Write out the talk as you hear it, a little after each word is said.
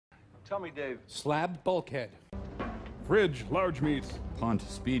Tell me, Dave. Slab bulkhead. Fridge, large meat. Punt,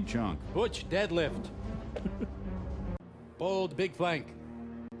 speed chunk. Butch deadlift. Bold big flank.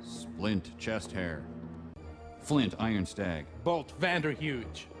 Splint, chest hair. Flint, iron stag. Bolt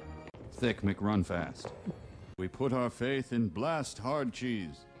Vanderhuge. Thick, McRunfast. We put our faith in blast hard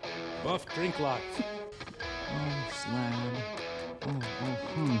cheese. Buff drink lots. Oh, slab.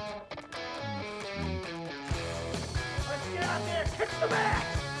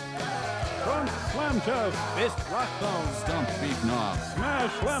 Front slam chest. Fist rock bone. Stump, beef knob.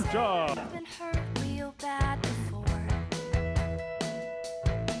 Smash lamp jaw. Been hurt real bad before.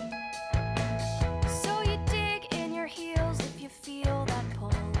 So you dig in your heels if you feel that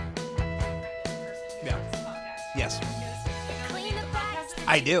pull. Yeah. Yes. Clean the bags that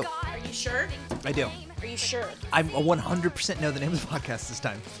I you do. got. Are you sure? I do. Are you sure? I'm 100% know the name of the podcast this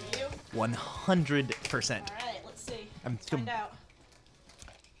time. You? 100%. All right, let's see. Let's find out.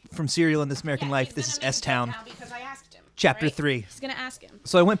 From Serial in This American Yeah, Life, he's this gonna is make a S-Town. joke now because I asked him. Chapter right? 3. He's gonna ask him.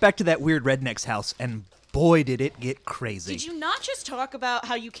 So I went back to that weird redneck's house, and boy, did it get crazy. Did you not just talk about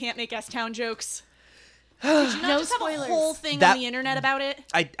how you can't make S-Town jokes? Did you not just have a whole thing That- on the internet about it?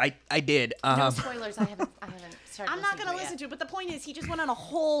 I did. No spoilers. I haven't started. I'm not gonna listen to it, but the point is, he just went on a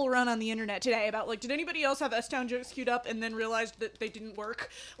whole run on the internet today about like, did anybody else have S-Town jokes queued up and then realized that they didn't work?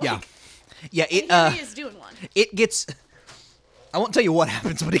 Like, Yeah. And here he is doing one. It gets. I won't tell you what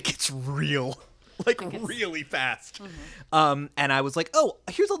happens, but it gets real. Like, really fast. Mm-hmm. And I was like, oh,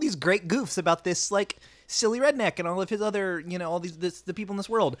 here's all these great goofs about this, like, silly redneck and all of his other, all the people in this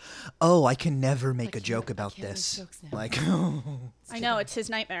world. Oh, I can never make a joke about this. Like, I know, it's his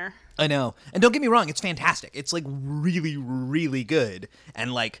nightmare. I know. And don't get me wrong, it's fantastic. It's, like, really, really good.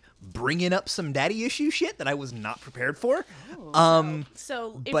 And, like, bringing up some daddy issue shit that I was not prepared for.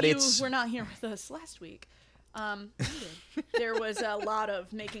 So if but you it's- were not here with us last week, there was a lot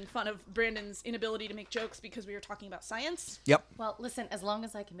of making fun of Brandon's inability to make jokes because we were talking about science. Yep. Well, listen. As long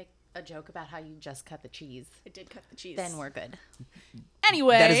as I can make a joke about how you just cut the cheese, I did cut the cheese. then we're good.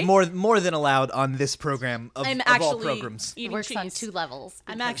 Anyway, That is more than allowed on this program of, I'm of all actually programs. It eating works cheese. on 2 levels.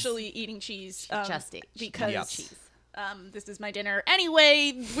 I'm because actually eating cheese. just ate because Yep. cheese. this is my dinner.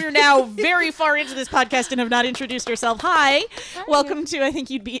 Anyway, we're now very far into this podcast and have not introduced ourselves. Hi. Welcome to I Think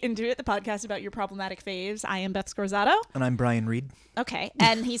You'd Be Into It, the podcast about your problematic faves. I am Beth Scorzato. And I'm Brian Reed. Okay,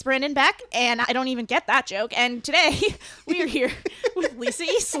 and he's Brandon Beck, and I don't even get that joke. And today we are here with Lisa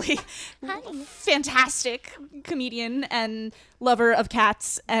Easley, fantastic comedian and lover of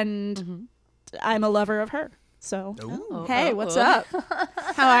cats, and I'm a lover of her. So, hey, what's up?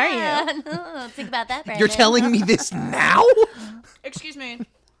 How are you? Think about that, Brandon. You're telling me this now? Excuse me.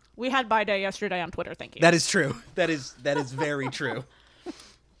 We had Bye Day yesterday on Twitter. Thank you. That is true. That is very true.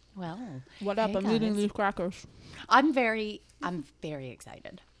 Well, What up? hey, I'm eating guys. these crackers. I'm very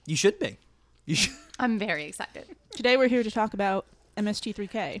excited. You should be. You should. I'm very excited. Today we're here to talk about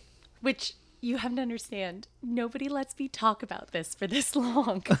MST3K. Which you have to understand. Nobody lets me talk about this for this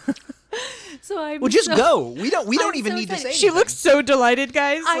long. So I'm Well, just so, go. We don't I'm even so need to say excited. She anything. looks so delighted,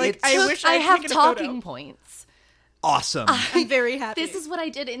 guys. I wish I had have taken a photo. talking points. awesome. I'm very happy. This is what I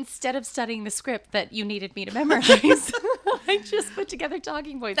did instead of studying the script that you needed me to memorize. I just put together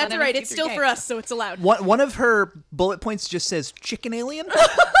talking points. That's on all right. It's still MST3K. for us, so it's allowed. One of her bullet points just says chicken alien. I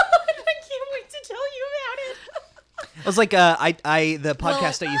can't wait to tell you about it. I was like, the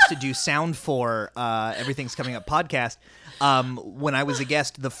podcast I used to do sound for, Everything's Coming Up podcast. When I was a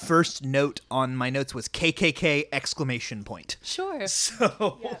guest, the first note on my notes was KKK exclamation point. Sure.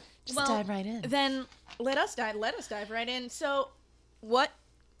 So Just dive right in. Then let us dive right in. So, what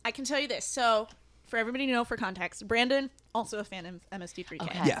I can tell you this. So, for everybody to know, for context, Brandon also a fan of MST3K.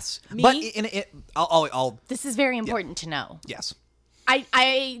 Okay. yes, Me? but I'll This is very important to know. yes.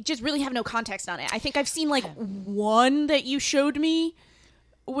 I just really have no context on it. I think I've seen like one that you showed me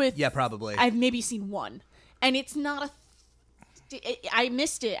with. Yeah, probably. I've maybe seen one, and it's not a. I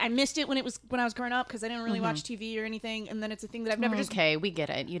missed it. I missed it when I was growing up because I didn't really watch TV or anything, and then it's a thing that I've never just. Okay, we get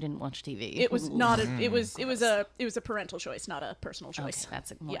it. You didn't watch TV. It was not a. It was a parental choice, not a personal choice. Okay,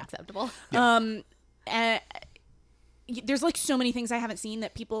 that's more Yeah. acceptable. There's like so many things I haven't seen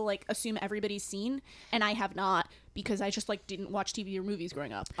that people like assume everybody's seen, and I have not because I just like didn't watch TV or movies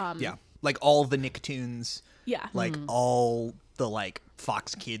growing up. Yeah, like all the Nicktoons. Yeah. Like all the like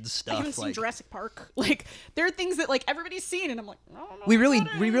Fox Kids stuff. I haven't seen like, Jurassic Park. Like there are things that like everybody's seen, and I'm like, I don't know.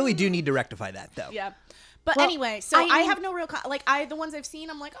 we really do need to rectify that though. Yeah. But Well, anyway, so I I mean- have no real the ones I've seen,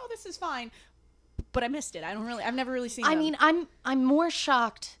 I'm like, oh, this is fine, but I missed it. I've never really seen. I them. mean, I'm more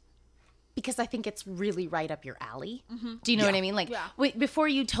shocked because I think it's really right up your alley. Do you know what I mean? Like, Yeah. wait, before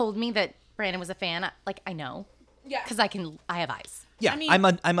you told me that Brandon was a fan, I know. Yeah. Because I have eyes. Yeah, I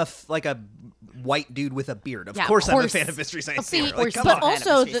mean- I'm a like a white dude with a beard. Of Yeah, course, I'm a course. fan of Mystery Science See, Theater. we're Like, come so on. But fan of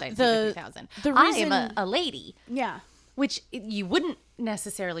also Mystery Science the- Theater 3000. the I reason- am a lady, Yeah. which you wouldn't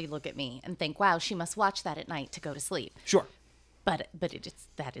necessarily look at me and think, wow, she must watch that at night to go to sleep. Sure. But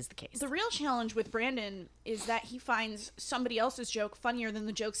that is the case. The real challenge with Brandon is that he finds somebody else's joke funnier than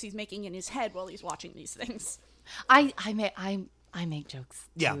the jokes he's making in his head while he's watching these things. I make jokes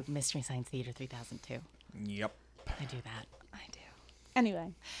Yeah. to Mystery Science Theater 3000 too. Yep. I do that. I do.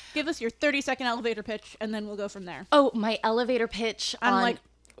 Anyway, give us your 30-second elevator pitch, and then we'll go from there. Oh, my elevator pitch On on like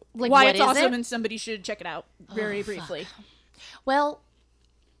why what it's is awesome it? and somebody should check it out very briefly. Well,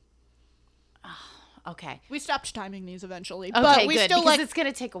 okay. We stopped timing these eventually, Okay, but we good, still because like it's going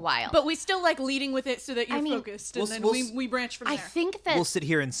to take a while. but we still like leading with it so that you're I mean, focused, and we'll- then we'll- we branch from I there. think that We'll sit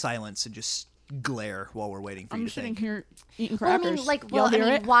here in silence and just glare while we're waiting for you I'm to sitting think. here eating well, I crackers. mean, like, Y'all well, I hear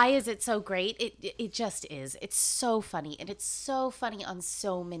mean, it? why is it so great? It just is. It's so funny, and it's so funny on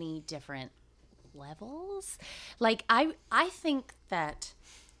so many different levels. Like, I think that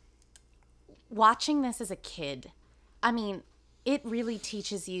watching this as a kid, I mean, it really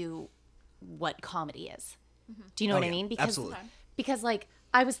teaches you what comedy is. Do you know Oh, what I yeah, mean? Because absolutely. because like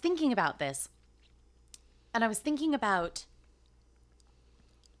I was thinking about this, and I was thinking about.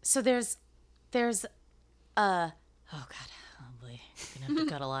 So there's oh god, oh boy, I'm gonna have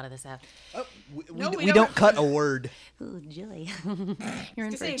to cut a lot of this out. We don't cut a word. Ooh, Julie, you're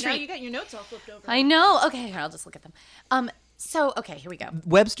in for Say, a now treat. you got your notes all flipped over. I know. Okay, here, I'll just look at them. So okay, here we go.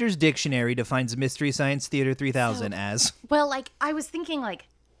 Webster's Dictionary defines Mystery Science Theater 3000 as Well, like I was thinking, like,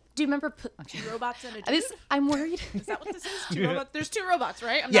 do you remember? Okay. Robots and a dude. This, I'm worried. Is that what this is? Two robots? There's two robots,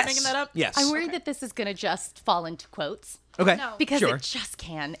 right? I'm yes, not making that up. Yes. I'm worried that this is gonna just fall into quotes. Okay. No. Because sure. it just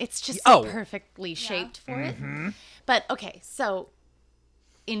can. It's just Oh. so perfectly shaped for it. But okay, so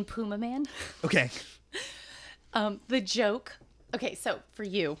in Puma Man, Okay. the joke. Okay, so for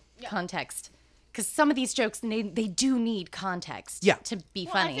you, context, because some of these jokes they do need context. Yeah. To be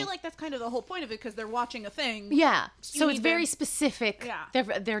Well, funny. I feel like that's kind of the whole point of it because they're watching a thing. yeah. So need it's to- very specific.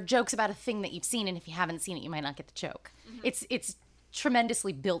 Yeah. They're jokes about a thing that you've seen, and if you haven't seen it, you might not get the joke. It's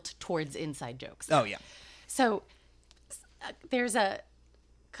tremendously built towards inside jokes. Oh yeah. So there's a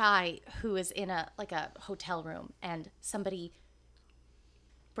guy who is in a hotel room, and somebody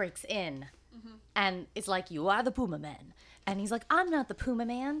breaks in and is like, "You are the Puma Man," and he's like, "I'm not the Puma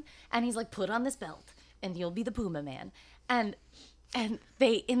Man," and he's like, "Put on this belt and you'll be the Puma Man," and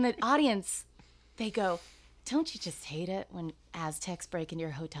they in the audience they go, "Don't you just hate it when Aztecs break into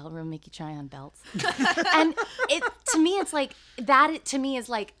your hotel room, make you try on belts?" And it to me, it's like that. To me, is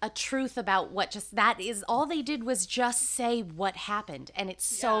like a truth about what just that is. All they did was just say what happened, and it's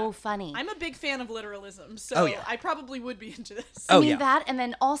so Yeah. funny. I'm a big fan of literalism, so Oh, yeah. I probably would be into this. Oh I mean yeah. that, and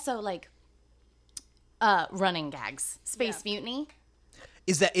then also like running gags, Space Yeah. Mutiny,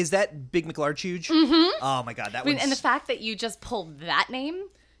 Is that Big McLarge huge? Mm-hmm. Oh my god, that one's and the fact that you just pulled that name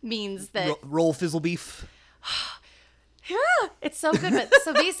means that roll fizzle beef. yeah, it's so good. But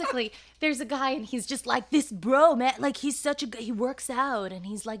so basically, there's a guy, and he's just like this bro, man. Like he's such a he works out, and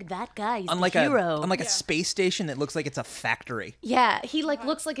he's like that guy. He's Unlike the hero. a space station that looks like it's a factory. Yeah, he like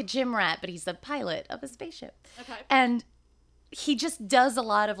looks like a gym rat, but he's the pilot of a spaceship. Okay. And he just does a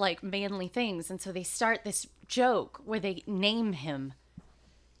lot of like manly things, and so they start this joke where they name him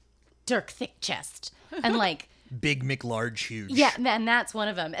Dirk Thickchest, and like Big McLarge huge. yeah, and that's one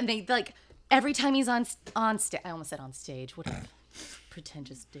of them. And they like every time he's on stage, I almost said on stage. What a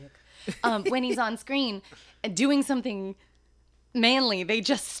pretentious dick. When he's on screen and doing something manly, they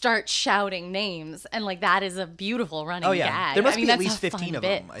just start shouting names, and like that is a beautiful running Oh yeah. gag. There must I mean, be at that's least a fun 15 of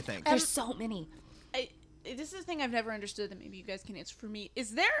bit. them, I think. There's so many. This is the thing I've never understood that maybe you guys can answer for me.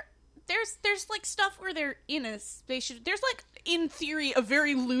 Is there's like stuff where they're in a spaceship. There's like in theory a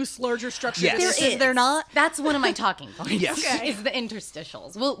very loose, larger structure. Yes. to this, There is there not? That's one of my talking points. Yes. Okay. Is the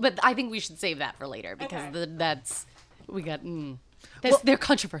interstitials. Well, but I think we should save that for later because Okay. that's we got. They're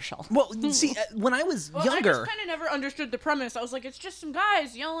controversial. Well, see, when I was Well, younger, I just kind of never understood the premise. I was like, it's just some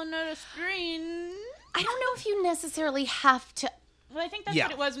guys yelling at a screen. I don't know if you necessarily have to. Well, I think that's Yeah.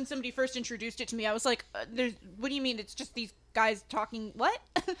 what it was when somebody first introduced it to me. I was like, what do you mean? It's just these guys talking? What?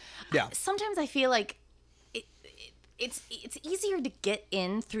 yeah, Sometimes I feel like it's easier to get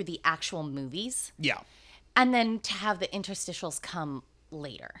in through the actual movies yeah, and then to have the interstitials come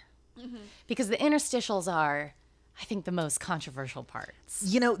later, because the interstitials are, I think, the most controversial parts.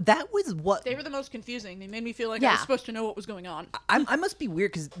 you know, that was what They were the most confusing. They made me feel like I Yeah. was supposed to know what was going on. I must be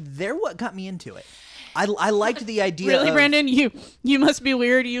weird because they're what got me into it. I liked the idea. Really, of, Brandon? You must be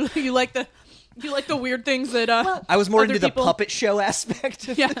weird. You like the weird things that I was more other into the people- puppet show aspect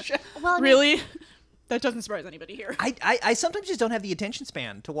of Yeah. the show. Well, I mean, Really? That doesn't surprise anybody here. I sometimes just don't have the attention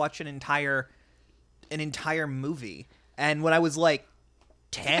span to watch an entire movie. And when I was like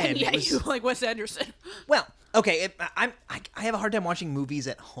 10, And yeah, it was, you like Wes Anderson. well, okay, I have a hard time watching movies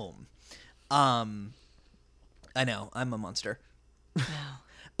at home. I know, I'm a monster.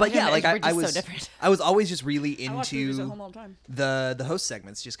 But yeah, like We're I just was so different. I was always just really I watch movies at into home all the time. the host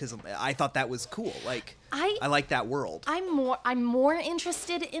segments just because I thought that was cool. Like I like that world. I'm more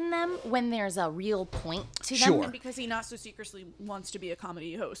interested in them when there's a real point to them. Sure. And because he not so secretly wants to be a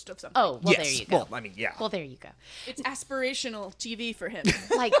comedy host of something. Oh, well, yes. there you go. Well, I mean, yeah. Well, there you go. It's aspirational TV for him.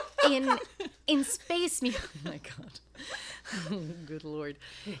 Like in Space Mutiny. Oh my god. Good lord.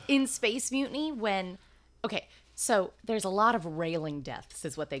 In Space Mutiny, when so there's a lot of railing deaths,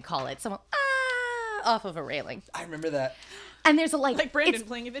 is what they call it. Someone off of a railing, I remember that. and there's a Like Brandon it's-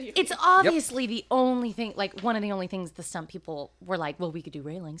 playing a video It's game. obviously the only thing, like one of the only things the stunt people were like, well, we could do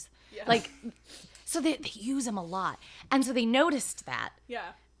railings, like, so they use them a lot, and so they noticed that. Yeah.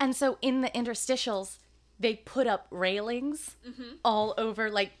 And so in the interstitials, they put up railings all over,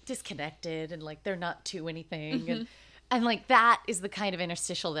 like disconnected, and like they're not to anything, and like that is the kind of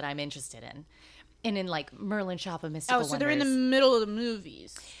interstitial that I'm interested in. And in like Merlin Shop of Mystical Oh, so they're in the Wonders. middle of the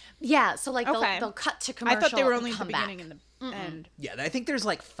movies. Yeah, so like Okay. they'll cut to I commercial. thought they were and only at the come beginning back. and the end. Yeah, I think there's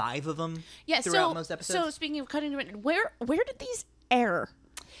like 5 of them Yeah, throughout most episodes. so speaking of cutting, where did these air?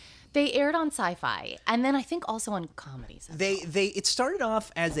 They aired on Sci-Fi, and then I think also on comedies. it started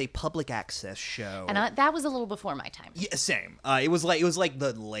off as a public access show. And that was a little before my time. Yeah, same. It was like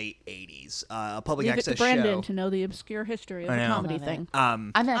the late 80s. A public Leave it access to Brandon show. to know the obscure history of I the know. comedy Love it. thing.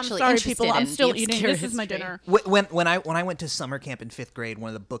 I'm I'm actually sorry, interested people. I'm in still the eating. obscure This is my history. dinner. When I went to summer camp in 5th grade, one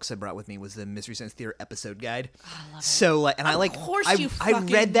of the books I brought with me was the Mystery Science Theater episode guide. So like, and I like, course I, you I fucking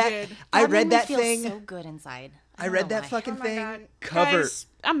read that. did. I That read made me that feel thing. so good inside. I don't read know that why. fucking Oh my thing God. cover Guys,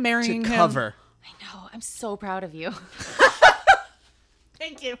 I'm marrying to him. cover. I know. I'm so proud of you.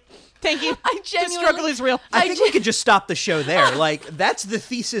 Thank you. Thank you. I The genuinely. struggle is real. I think we could just stop the show there. Like, that's the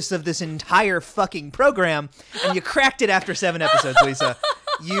thesis of this entire fucking program, and you cracked it after 7 episodes, Lisa.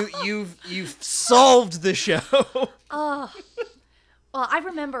 You've solved the show. Well, I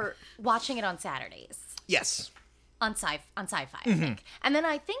remember watching it on Saturdays Yes. on Sci-Fi, I think, and then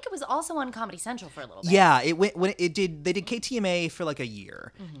I think it was also on Comedy Central for a little bit. Yeah, it went when it did. They did KTMA for like a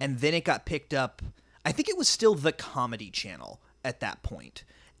year, and then it got picked up. I think it was still the Comedy Channel at that point,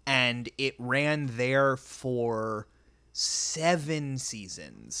 and it ran there for 7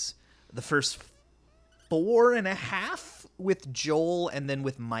 seasons. The first 4.5 with Joel, and then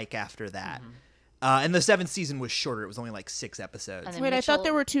with Mike after that. And the 7th season was shorter. It was only like 6 episodes. And then Wait, I thought Mitchell-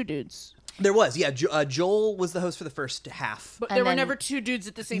 there were 2 dudes, There was, yeah. Joel was the host for the first half. but And there were then- never 2 dudes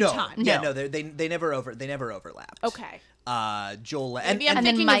at the same no, time. yeah, No. no, they never overlapped. Okay. Joel Maybe I'm And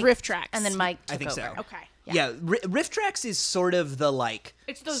then thinking Mike of Riff Tracks. and then Mike I took think so. over. Okay. Yeah, Riff Tracks is sort of the like.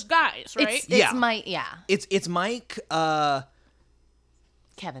 It's those guys, right? It's Yeah. It's Mike,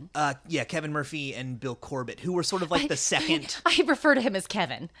 Kevin. Kevin Murphy and Bill Corbett, who were sort of like the second. I refer to him as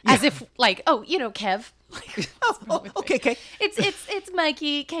Kevin, as if like, oh, you know, Kev. Oh, okay. It's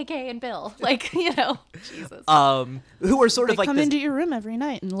Mikey, KK, and Bill. Like, you know, Jesus. Who were sort They of like come this. into your room every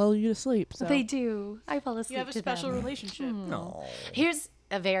night and lull you to sleep. So They do. I fall asleep you have a to special them. relationship. No. Here's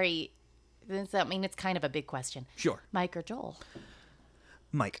a very. I mean, it's kind of a big question. Sure, Mike or Joel?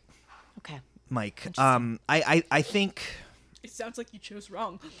 Mike. Okay. Mike. I think. It sounds like you chose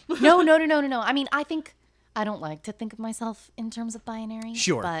wrong. No. I mean, I don't like to think of myself in terms of binary.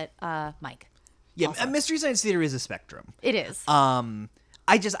 Sure. But Mike. Yeah, Mystery Science Theater is a spectrum. It is.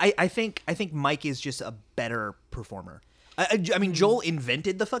 I think Mike is just a better performer. I mean, Joel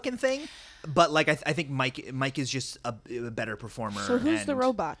invented the fucking thing, but like I think Mike is just a better performer. So who's the and-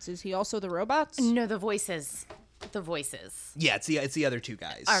 robots? Is he also the robots? no, the voices. The voices Yeah, it's the other 2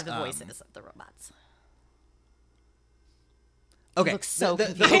 guys. are the voices of the robots. Okay. Looks so the-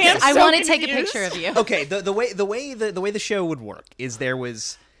 confused. I am I so want to take a confused. picture of you. okay. The way the show would work is there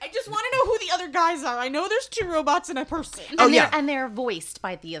was. I just want to know who the other guys are. I know there's 2 robots and a person. Oh, And yeah. they're voiced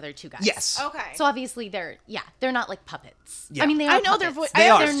by the other 2 guys. Yes. Okay. So obviously they're not like puppets. Yeah. I mean, they are I know their puppets. voice. I They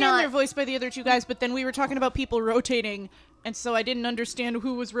are. understand They're their not- voice by the other 2 guys, but then we were talking about people rotating, and so I didn't understand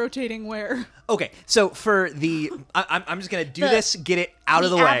who was rotating where. Okay. So for the, I'm just gonna do The- this, get it out of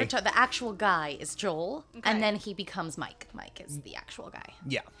the way. avatar, the actual guy is Joel, Okay. and then he becomes Mike. Mike is the actual guy.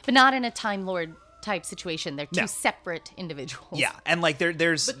 Yeah. But not in a Time Lord type situation. They're 2 No. separate individuals. Yeah, and like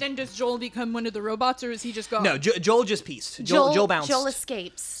there's But then does Joel become one of the robots, or is he just gone? no Joel just pieced. Joel bounced Joel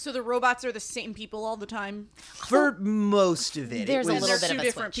escapes. So the robots are the same people all the time. for most of it. There's it a was, little There's bit 2 of a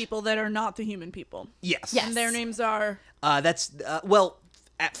different switch. people that are not the human people. yes. Yes. And their names are. That's well,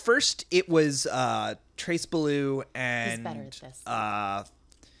 At first, it was Trace Ballou and He's better at this.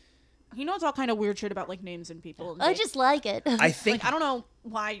 He knows all kind of weird shit about like names and people. And I dates. just like it. I think I don't know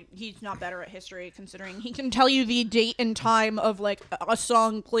why he's not better at history, considering he can tell you the date and time of like a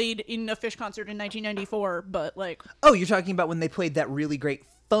song played in a Fish concert in 1994. But like, Oh, you're talking about when they played that really great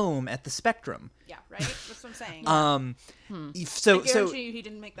Foam at the Spectrum. yeah, right. That's what I'm saying. I So guarantee you he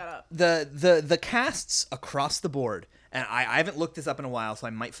didn't make that up. the casts across the board, and I haven't looked this up in a while, so I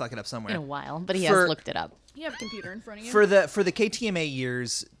might fuck it up somewhere. In a while, but he For- has looked it up. You have a computer in front of you. For the KTMA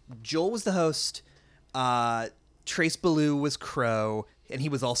years, Joel was the host. Trace Ballou was Crow, and he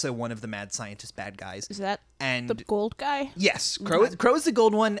was also one of the mad scientist bad guys. Is that and the gold guy? yes, Crow's the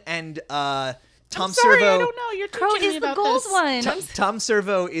gold one, and Tom I'm sorry, Servo. I don't know. You're teaching Crow me is the about gold this. one. Tom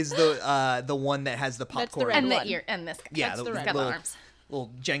Servo is the one that has the That's the popcorn. red And the one. ear and this guy. Yeah, That's the He's red got the little, arms.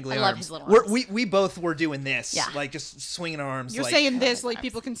 little jangly I arms. love his little We're- arms. We both were doing this, Yeah. like just swinging our arms. You're like, saying this like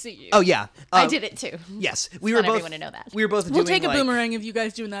people can see you. Oh yeah, I did it too. Yes, we want were both. everyone to know that. We were both. We'll doing, take a like, boomerang of you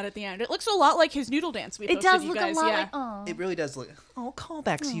guys doing that at the end. It looks a lot like his noodle dance we It posted, does you look guys. a lot yeah. like. Oh. It really does look. Oh,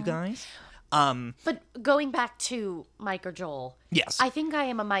 callbacks, you guys. But going back to Mike or Joel. Yes. I think I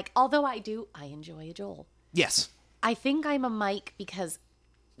am a Mike, although I enjoy a Joel. Yes. I think I'm a Mike because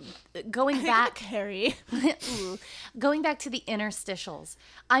going back Harry. going back to the interstitials,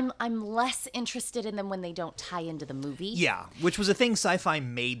 I'm less interested in them when they don't tie into the movie. Yeah, which was a thing Sci-Fi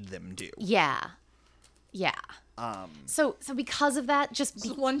made them do. Yeah. So because of that,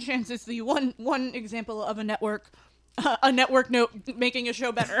 One chance is the one example of a network note making a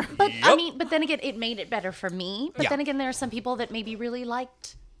show better. but I mean, but then again, it made it better for me. But Yeah. then again, there are some people that maybe really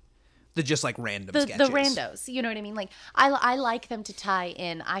liked The just like random the sketches. randos. You know what I mean? Like I like them to tie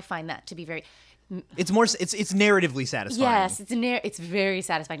in. I find that to be very It's more. It's narratively satisfying. yes. It's very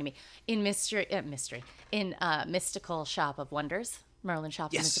satisfying to me. In Mystical Shop of Wonders, Merlin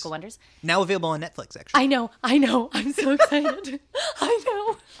Shop Yes. of Mystical Wonders. Now available on Netflix. Actually. I know. I'm so excited. I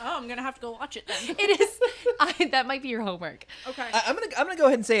know. Oh, I'm gonna have to go watch it then. It is. That might be your homework. Okay. I'm gonna go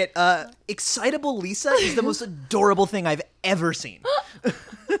ahead and say it. Excitable Lisa is the most adorable thing I've ever seen.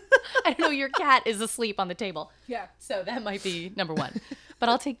 I know your cat is asleep on the table. Yeah. So that might be number one. But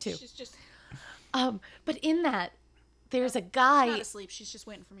I'll take two. She's just But in that, there's a not guy. asleep. She's just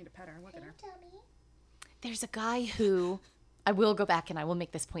waiting for me to pet her. Look at her. There's a guy who I will go back and I will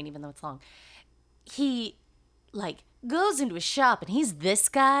make this point even though it's long. He like goes into a shop and he's this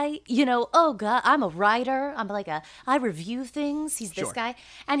guy, you know, oh god, I'm a writer. I review things. He's this Sure. guy.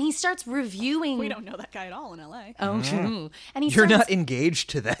 And he starts reviewing We don't know that guy at all in LA. Oh, and he You're starts, not engaged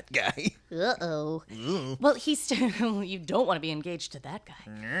to that guy. Uh-oh. Well, you don't want to be engaged to that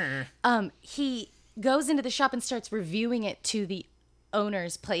guy. He goes into the shop and starts reviewing it to the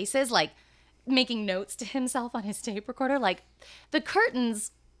owner's places, like making notes to himself on his tape recorder. Like, the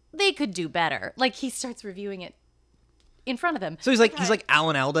curtains, they could do better. Like, he starts reviewing it in front of them. So he's like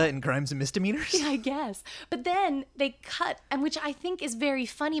Alan Alda in Crimes and Misdemeanors. I guess. But then they cut, and which I think is very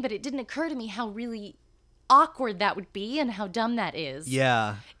funny, but it didn't occur to me how really awkward that would be and how dumb that is.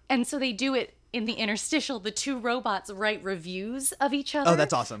 Yeah. And so they do it in the interstitial. The two robots write reviews of each other. Oh,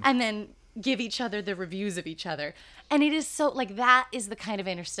 that's awesome. And then give each other the reviews of each other. And it is so, like, that is the kind of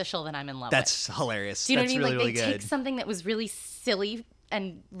interstitial that I'm in love That's with. hilarious. Do you know That's what I mean? really, Like, they really take good. something that was really silly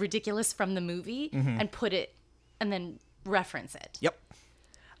and ridiculous from the movie Mm-hmm. and put it, and then reference it. Yep.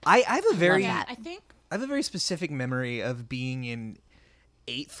 I have a very that. I think I have a very specific memory of being in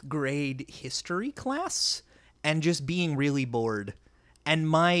 8th grade history class and just being really bored. And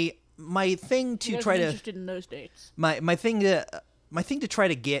my thing to you guys try were to interested in those dates. my thing to try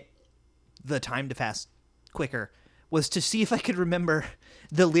to get the time to pass quicker was to see if I could remember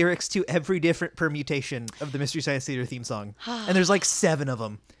the lyrics to every different permutation of the Mystery Science Theater theme song. And there's like 7 of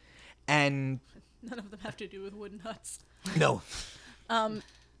them. And None of them have to do with wooden huts. no. I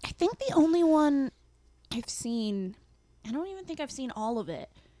think the only one I've seen, I don't even think I've seen all of it.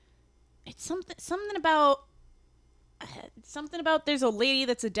 It's something about there's a lady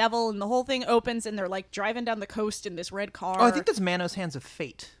that's a devil and the whole thing opens and they're like driving down the coast in this red car. Oh, I think that's Manos Hands of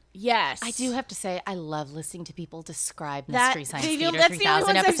Fate. yes. I do have to say, I love listening to people describe That- Mystery Science they do- Theater that's the only 3000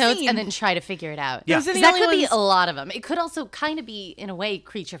 ones I've episodes seen. and then try to figure it out. Yeah. Those are the Because that only could be ones- a lot of them. It could also kind of be, in a way,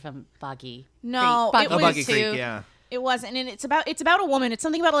 Creature from Boggy No, Creek. it Oh, was Buggy too. Creek, yeah. It wasn't, and it's about a woman. It's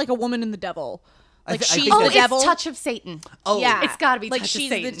something about like a woman and the devil. Like I she's think Oh, the it's devil. Touch of Satan. Oh, yeah, It's gotta be like Touch of she's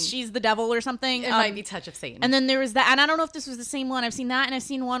Satan. she's the devil or something. It might be Touch of Satan. And then there was that, and I don't know if this was the same one. I've seen that, and I've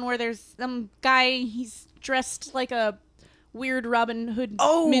seen one where there's some guy. He's dressed like a weird Robin Hood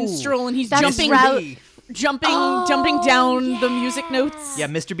Oh, minstrel, and he's that's jumping. Route, jumping down the music notes. Yeah,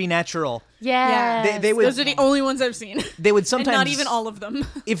 Mr. B Natural. Yeah. They would Those are the only ones I've seen. they would And sometimes not even all of them.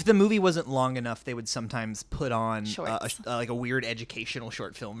 If the movie wasn't long enough, they would sometimes put on Shorts. like a weird educational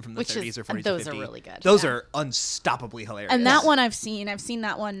short film from the Which 30s is- or and 40s those or are 50s. really good. Those Yeah. are unstoppably hilarious. And that one I've seen. I've seen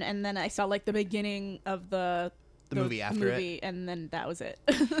that one, and then I saw like the beginning of the movie after it. movie, and then that was it.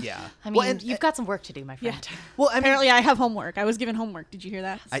 Yeah. I mean, well, and, you've got some work to do, my yeah. friend. well, I mean, Apparently, I have homework. I was given homework. Did you hear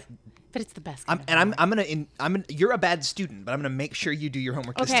that? But it's the best. I'm gonna. You're a bad student, but I'm gonna make sure you do your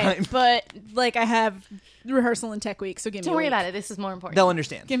homework this time. but like I have rehearsal and tech week, so give me. Don't a worry week. about it. This is more important. They'll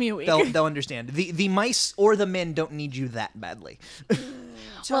understand. Give me a week. They'll understand. The mice or the men don't need you that badly.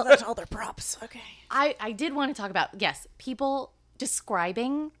 Well, that's all their props. Okay. I did want to talk about, yes, people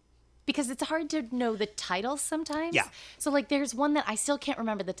describing, because it's hard to know the titles sometimes. Yeah. So, like, there's one that I still can't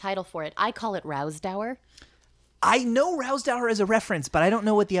remember the title for it. I call it Rousdower. I know Rousdower as a reference, but I don't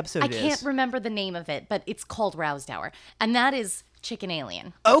know what the episode I is. can't remember the name of it, but it's called Rousdower. And that is Chicken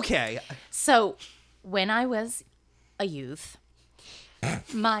Alien. Okay. So, when I was a youth,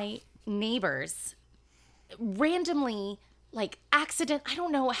 my neighbors randomly, like, I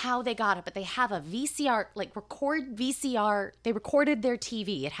don't know how they got it, but they have a VCR, like, they recorded their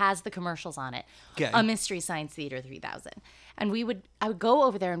TV. It has the commercials on it. Okay. A Mystery Science Theater 3000. And I would go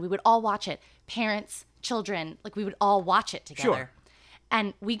over there and we would all watch it. Parents, children, like, we would all watch it together. Sure.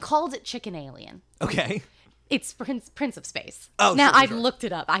 And we called it Chicken Alien. Okay. It's Prince of Space. Oh, now sure, sure, I've sure. looked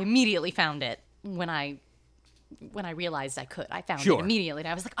it up. I immediately found it when I realized I could. I found Sure. it immediately, and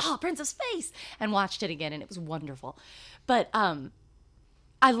I was like, "Oh, Prince of Space!" and watched it again, and it was wonderful. But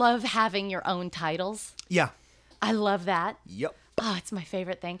I love having your own titles. Yeah. I love that. Yep. Oh, it's my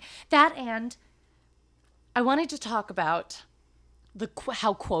favorite thing. That, and I wanted to talk about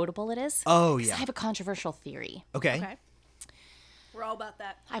how quotable it is. Oh, 'Cause yeah. I have a controversial theory. Okay. Okay. We're all about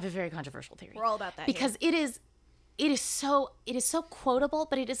that. I have a very controversial theory. We're all about that because it is so quotable,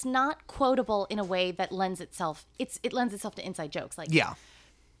 but it is not quotable in a way that lends itself. It lends itself to inside jokes. Like, Yeah.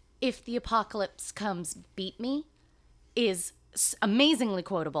 if the apocalypse comes, beat me, is amazingly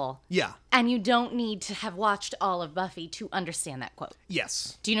quotable. Yeah. And you don't need to have watched all of Buffy to understand that quote.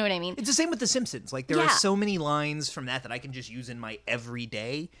 Yes. Do you know what I mean? It's the same with The Simpsons. Like, there are Yeah. so many lines from that I can just use in my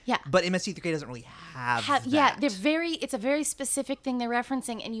everyday. Yeah. But MST3K doesn't really have that. Yeah, it's a very specific thing they're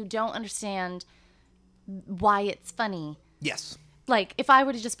referencing, and you don't understand why it's funny. Yes. Like, if I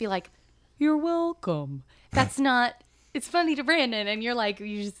were to just be like, "You're welcome," that's not. It's funny to Brandon, and you're like,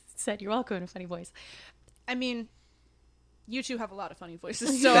 you just said "you're welcome" in a funny voice. I mean, you two have a lot of funny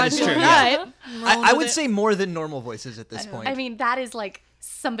voices, so That I'd is be true, like, yeah. "All right, I'm rolling I with would it." say more than normal voices at this point. I mean, that is like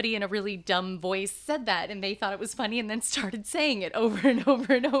somebody in a really dumb voice said that, and they thought it was funny, and then started saying it over and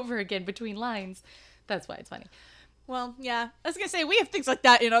over and over again between lines. That's why it's funny. Well, yeah. I was gonna say we have things like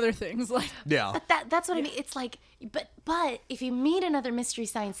that in other things, like yeah. That's what I mean. It's like, but if you meet another Mystery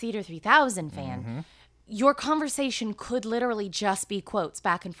Science Theater 3000 fan, your conversation could literally just be quotes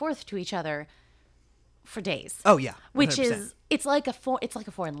back and forth to each other for days. Oh, yeah. 100%. Which is, it's like a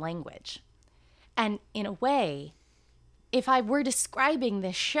foreign language. And in a way, if I were describing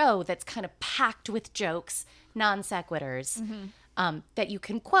this show that's kind of packed with jokes, non sequiturs, that you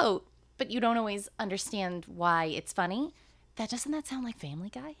can quote, but you don't always understand why it's funny, doesn't that sound like Family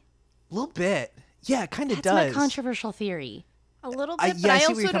Guy? A little bit. Yeah, it kind of That's my does. controversial theory. a little I- bit. yeah, but I I see where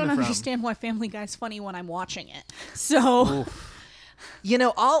also you're don't coming from. understand why Family Guy's funny when I'm watching it. So You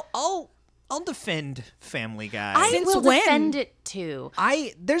know, I'll defend Family Guy. I Since will when? defend it too.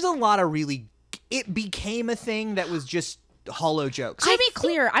 There's a lot of really. It became a thing that was just hollow jokes. to be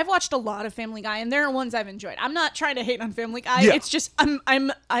clear, I've watched a lot of Family Guy, and there are ones I've enjoyed. I'm not trying to hate on Family Guy. Yeah. It's just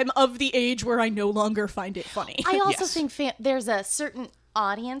I'm of the age where I no longer find it funny. I also Yes. think there's a certain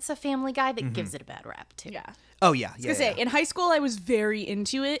audience of Family Guy that gives it a bad rap too. yeah. Oh yeah, yeah, I was gonna yeah. say, in high school, I was very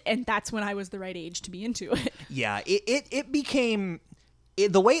into it, and that's when I was the right age to be into it. Yeah, it became.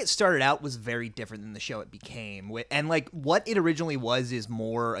 The way it started out was very different than the show it became, and like what it originally was is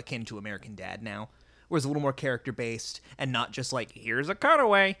more akin to American Dad now, where it's a little more character based and not just like here's a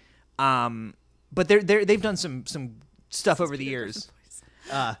cutaway. But they've done some stuff over the years.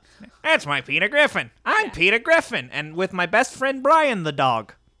 That's my Peter Griffin. I'm Peter Griffin, and with my best friend Brian the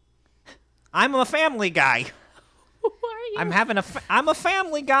dog. I'm a family guy. Who are you? I'm a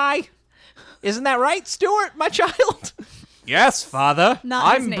family guy. Isn't that right, Stuart, my child? Yes, Father.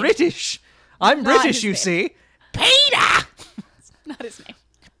 Not his I'm name. British. I'm Not British, his you name. see. Peter! Not his name.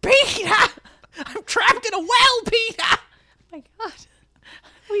 Peter! I'm trapped in a well, Peter! Oh my God.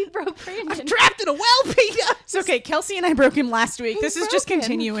 We broke Brandon. I'm trapped in a well, Peter! It's okay. Kelsey and I broke him last week. This is just broken?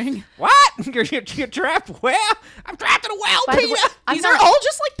 continuing. What? You're trapped where? I'm trapped in a well, By the Peter! way, I'm These not- are all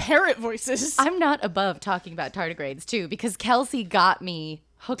just like parrot voices. I'm not above talking about tardigrades too, because Kelsey got me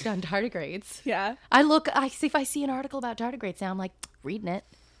hooked on tardigrades. Yeah. I see if I see an article about tardigrades now, I'm like reading it,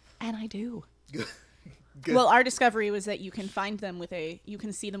 and I do. Good. Well, our discovery was that you can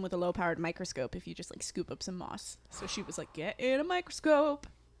see them with a low-powered microscope if you just like scoop up some moss. So she was like, "Get in a microscope."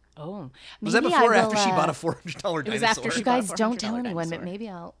 Oh, Was that maybe before or I after will, she bought a $400 dinosaur? It was after she You bought a guys don't $400 tell anyone, but dinosaur. maybe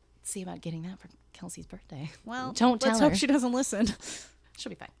I'll see about getting that for Kelsey's birthday. Well, don't tell let's her. hope she doesn't listen. She'll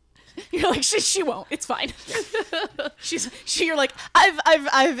be fine. You're like, she won't. It's fine. You're like,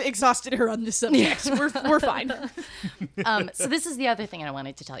 I've exhausted her on this subject. We're fine. So this is the other thing I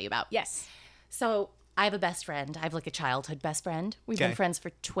wanted to tell you about. Yes. So I have a best friend. I have like a childhood best friend. We've been Okay. friends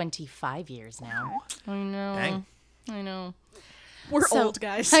for 25 years now. I know. Dang. I know. We're So- old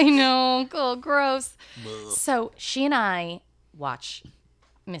guys. I know. Oh, gross. So she and I watch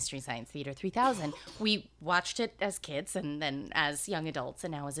Mystery Science Theater 3000. We watched it as kids and then as young adults,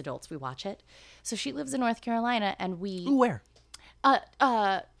 and now as adults we watch it. So she lives in North Carolina, and we Where?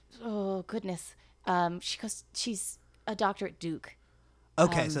 oh goodness. She's a doctor at Duke.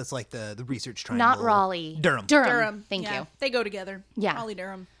 Okay, so it's like the research triangle. Not Raleigh. Durham. Durham. Thank Yeah, you. They go together. Yeah. Raleigh,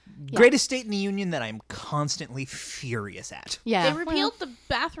 Durham. Greatest state in the union that I'm constantly furious at. Yeah. They repealed the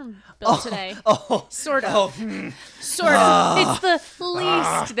bathroom bill today. Oh, Sort of. Sort of. It's the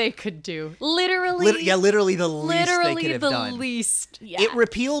least they could do. Literally. literally the least they Literally could have the done. least. Yeah. It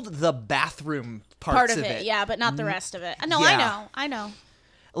repealed the bathroom Part parts of it. Yeah, but not the rest of it. No, Yeah. I know.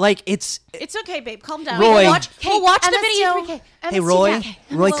 Like it's It's okay, babe. Calm down. Roy. We'll watch the video. hey Roy,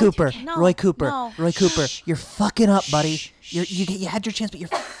 Roy Cooper, No, Roy Cooper, no. Roy Cooper. You're fucking up, buddy. You had your chance, but you're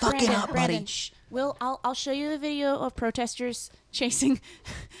fucking up, buddy. Brandon, shh. I'll show you the video of protesters chasing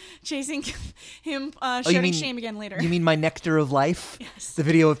him, shouting shame again later. You mean my nectar of life? Yes. The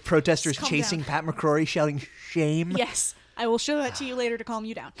video of protesters Calm chasing down. Pat McCrory, shouting shame. Yes, I will show that to you later to calm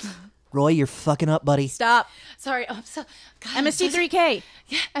you down. Roy, you're fucking up, buddy. Stop. Sorry. Oh, I'm so. God, I'm so- MST3K.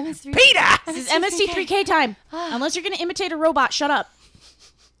 Yeah, MST3K. Peter! This is MST3K time. Unless you're gonna imitate a robot, shut up.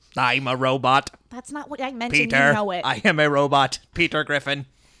 I'm a robot, That's not what I meant, and Peter. you know it. I am a robot, Peter Griffin.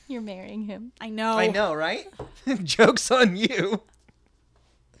 You're marrying him. I know. I know, right? Joke's on you.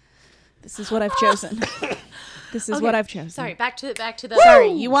 This is what I've chosen. This is what I've chosen. Sorry. Back to the. Sorry,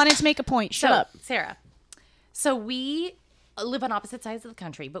 you wanted to make a point. Shut So, up. Sarah. So we live on opposite sides of the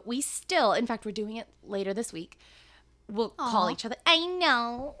country, but we still, in fact, we're doing it later this week. We'll call each other. I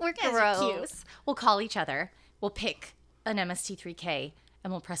know. We're guys are cute. gross. We'll call each other. We'll pick an MST3K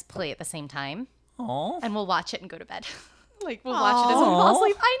and we'll press play at the same time. Aw. And we'll watch it and go to bed. Like, we'll watch it as we fall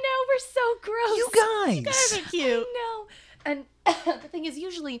asleep. I know. We're so gross. You guys. Cute. No. And the thing is,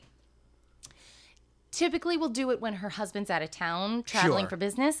 typically we'll do it when her husband's out of town traveling Sure. for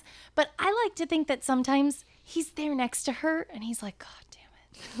business. But I like to think that sometimes he's there next to her and he's like, God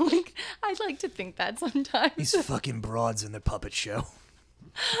damn it. Like, I'd like to think that sometimes. These fucking broads in their puppet show.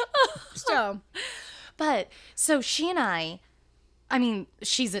 So, But so she and I mean,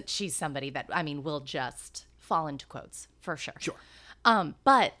 she's somebody that, I mean, will just fall into quotes for sure. Sure.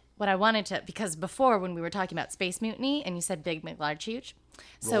 But what I wanted to, because before when we were talking about Space Mutiny and you said big, large, huge.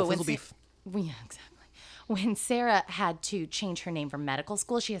 Roll when fizzle beef. Yeah, exactly. When Sarah had to change her name for medical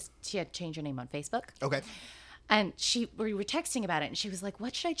school, she had to change her name on Facebook. Okay. And we were texting about it, and she was like,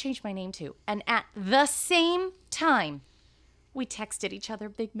 what should I change my name to? And at the same time, we texted each other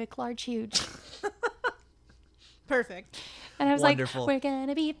big, large, huge. perfect. And I was Wonderful. like, we're going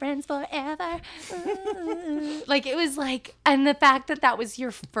to be friends forever. Ooh. Like, it was like, and the fact that was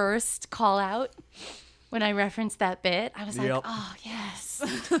your first call out when I referenced that bit, I was like, Yep. oh, yes.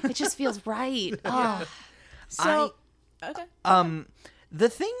 It just feels right. Oh. So, okay. The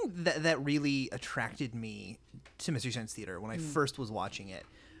thing that really attracted me to Mystery Science Theater when I first was watching it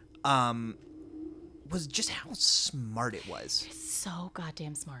was just how smart it was. So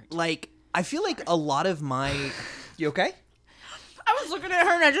goddamn smart. Like, I feel like a lot of my... You okay? I was looking at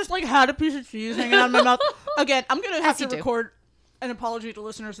her and I just like had a piece of cheese hanging out of my mouth. Again, I'm gonna have As you to do. record an apology to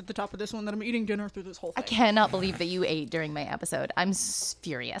listeners at the top of this one that I'm eating dinner through this whole I thing. cannot believe that you ate during my episode. I'm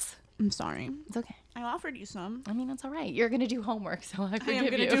furious. I'm sorry. It's okay. I offered you some. I mean, it's all right. You're going to do homework, so I I forgive am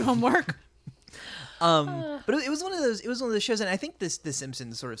gonna you. do homework. But it was one of those shows, and I think The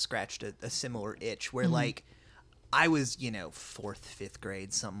Simpsons sort of scratched a similar itch where like I was, 4th, 5th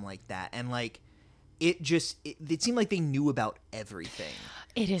grade, something like that, and like it seemed like they knew about everything.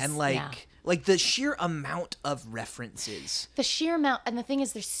 It is, And yeah. like the sheer amount of references. The sheer amount, and the thing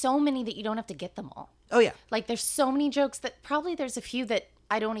is, there's so many that you don't have to get them all. Oh yeah. Like, there's so many jokes that probably there's a few that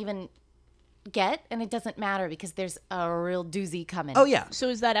I don't even get, and it doesn't matter because there's a real doozy coming. Oh yeah. So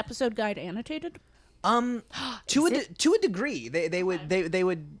is that episode guide annotated? To a degree, they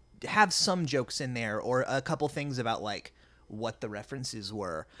would have some jokes in there or a couple things about like what the references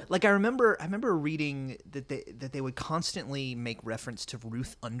were. Like I remember reading that they would constantly make reference to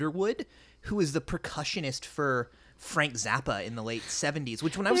Ruth Underwood, who was the percussionist for Frank Zappa in the late 70s,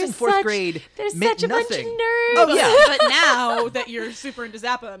 which when I was in fourth grade meant such a bunch nothing. of nerds. Oh yeah. But now that you're super into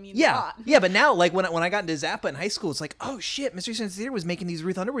Zappa, means a Yeah, lot. yeah, but now, like when I got into Zappa in high school, it's like, oh shit, Mystery Science Theater was making these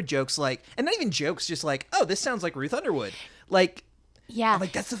Ruth Underwood jokes, like, and not even jokes, just like, oh, this sounds like Ruth Underwood, like, Yeah. I'm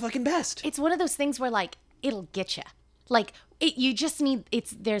like, that's the fucking best. It's one of those things where like it'll get you. Like you just need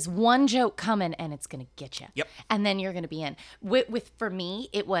there's one joke coming and it's gonna get you. Yep. And then you're gonna be in. With for me,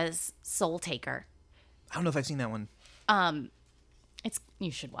 it was Soul Taker. I don't know if I've seen that one.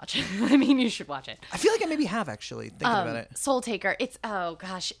 You should watch it. I mean, you should watch it. I feel like I maybe have actually thinking about it. Soul Taker. It's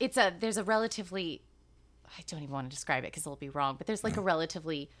there's a relatively, I don't even want to describe it because it'll be wrong, but there's like a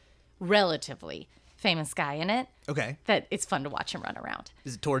relatively famous guy in it Okay, that it's fun to watch him run around.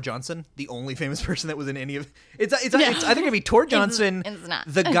 is it Tor Johnson, the only famous person that was in any of? It's I think it'd be Tor Johnson, it's not.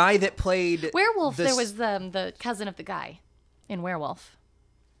 the guy that played Werewolf. this- There was the cousin of the guy in Werewolf,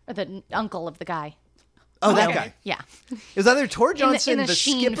 or the uncle of the guy. oh that Okay. guy. Yeah, It was either Tor in Johnson, the the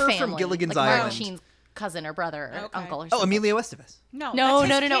Sheen skipper family, from Gilligan's like Martin Island. Sheen's cousin or brother or Okay. uncle or Oh, something. Emilio Estevez. No, No,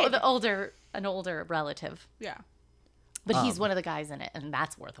 that's his no. kid. An older relative, Yeah. but he's one of the guys in it, and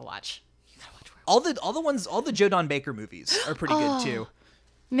that's worth a watch. You gotta watch Werewolf. All the Joe Don Baker movies are pretty good too.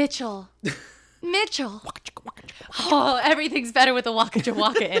 Mitchell. Oh, everything's better with the Waka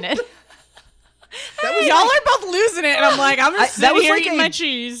Waka in it. That was Y'all are both losing it, and I'm like, I'm just that sitting was here like eating a- my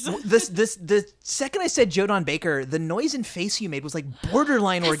cheese. the second I said Joe Don Baker, the noise and face you made was like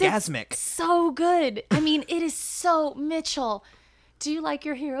borderline orgasmic. So good. I mean, it is so Do you like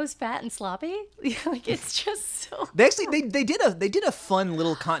your heroes fat and sloppy? Like it's just so. They actually they did a fun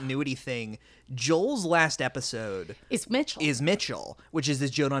little continuity thing. Joel's last episode It's Mitchell. is Mitchell, which is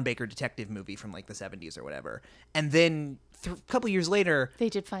this Joe Don Baker detective movie from like the 70s or whatever. And then a couple years later, They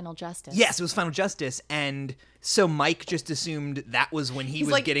did Final Justice. yes, it was Final Justice, and so Mike just assumed that was when he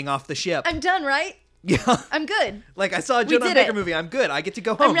was like, getting off the ship. I'm done, right? Yeah, I'm good. like I saw a Joe Don did Baker it. movie. I'm good. I get to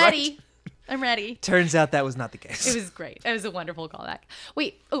go home. I'm ready. right? I'm ready. Turns out that was not the case. It was great. It was a wonderful callback.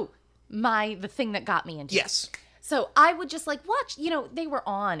 Wait, the thing that got me into it. yes. So I would just like watch, they were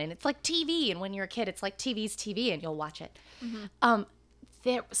on and it's like TV. And when you're a kid, it's like TV's TV and you'll watch it.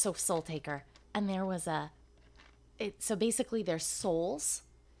 So Soul Taker. And there was so basically they're souls,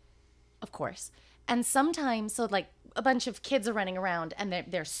 of course. And sometimes, so like a bunch of kids are running around and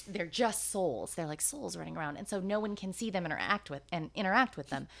they're just souls. They're like souls running around. And so no one can see them interact with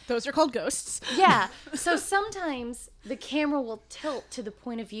them. Those are called ghosts. Yeah. So sometimes the camera will tilt to the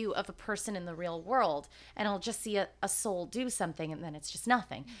point of view of a person in the real world and I'll just see a soul do something and then it's just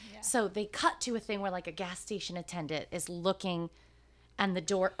nothing. So they cut to a thing where like a gas station attendant is looking and the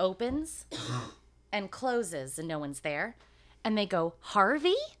door opens and closes and no one's there. And they go,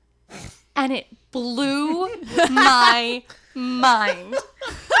 "Harvey?" And it blew my mind.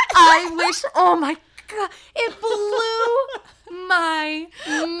 I wish, oh my God, it blew my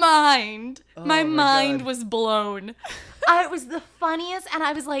mind. My mind God. was blown. It was the funniest, and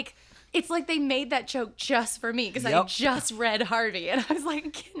I was like, it's like they made that joke just for me because I Yep. just read Harvey, and I was like, I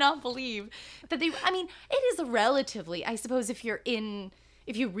cannot believe that I mean, it is a relatively, I suppose if you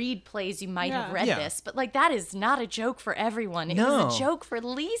read plays, you might have Yeah. read Yeah. this, but like that is not a joke for everyone. It No. was a joke for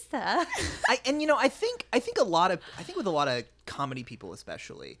Lisa. I think with a lot of comedy people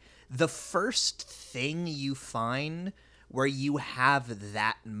especially, the first thing you find where you have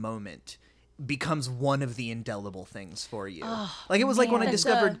that moment becomes one of the indelible things for you. Like it was like when I man.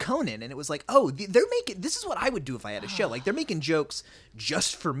 discovered Conan, and it was like, oh, they're making this is what I would do if I had a show. Like they're making jokes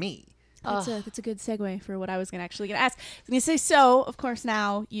just for me. That's a good segue for what I was gonna ask. I was gonna say, so of course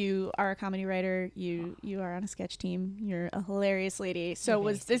now you are a comedy writer. You are on a sketch team. You're a hilarious lady. So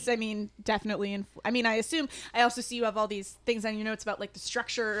was this? I mean, definitely. I assume. I also see you have all these things on your notes about like the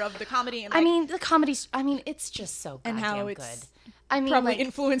structure of the comedy and I like, mean, the comedy's. I mean, it's just so and goddamn how good. it's I mean, probably like,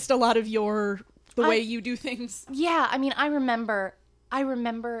 influenced a lot of the way you do things. yeah. I mean, I remember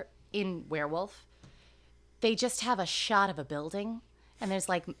in Werewolf, they just have a shot of a building, and there's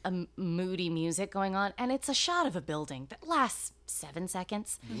like a moody music going on, and it's a shot of a building that lasts 7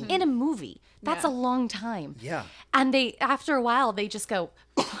 seconds in a movie. That's Yeah. a long time. Yeah. And after a while, they just go.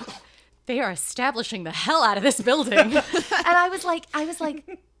 They are establishing the hell out of this building. And I was like,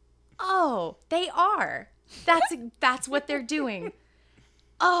 oh, they are. That's what they're doing.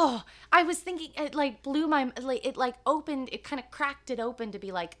 Oh, I was thinking it like blew my it like opened, it kind of cracked it open to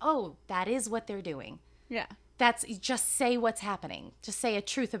be like, oh, that is what they're doing. Yeah. That's just say what's happening. Just say a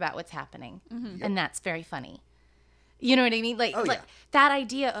truth about what's happening. And that's very funny. You know what I mean? Like Oh, like yeah. that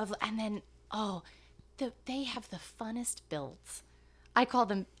idea of, and then they have the funnest builds. I call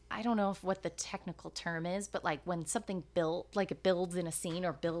them. I don't know what the technical term is, but like when something it builds in a scene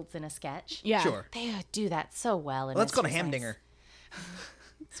or builds in a sketch. Yeah. Sure. They do that so well. Well, that's called a hamdinger.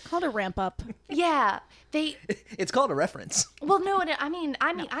 It's called a ramp up. Yeah, they. It's called a reference. Well, no,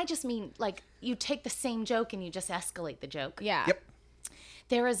 I just mean like you take the same joke and you just escalate the joke. Yeah. Yep.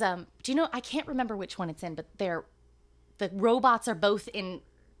 There is do you know? I can't remember which one it's in, but the robots are both in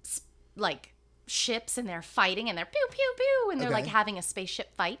like ships and they're fighting and they're pew pew pew and they're Okay. like having a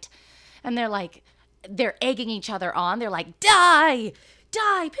spaceship fight, and they're egging each other on. They're like, die,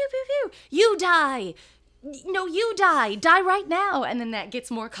 pew pew pew, you die. No, you die right now. And then that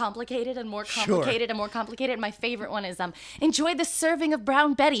gets more complicated and more complicated and more complicated. And my favorite one is enjoy the serving of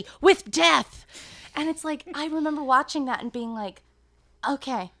Brown Betty with death. And it's like, I remember watching that and being like,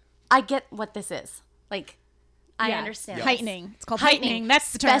 okay, I get what this is. Like, I Yeah. understand. this. Heightening. It's called heightening.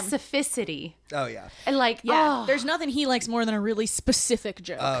 That's the term. Specificity. Oh yeah. And like, Yeah. oh, There's nothing he likes more than a really specific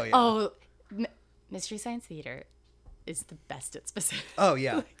joke. Oh yeah. Mystery Science Theater is the best at specific. Oh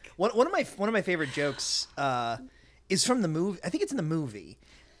yeah. One of my favorite jokes is from the movie. I think it's in the movie,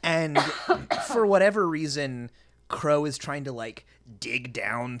 and for whatever reason, Crow is trying to like dig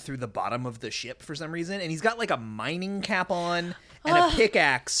down through the bottom of the ship for some reason, and he's got like a mining cap on and a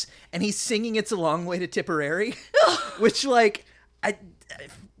pickaxe, and he's singing "It's a Long Way to Tipperary," which like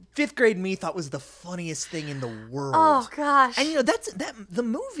fifth grade me thought was the funniest thing in the world. Oh gosh. And the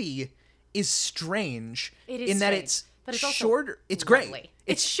movie is strange It is in that strange, it's but it's also shorter. It's great. lovely.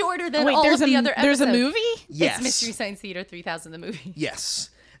 It's shorter than Wait, all there's of the other there's episodes. a movie? Yes. It's Mystery Science Theater 3000, the movie. Yes.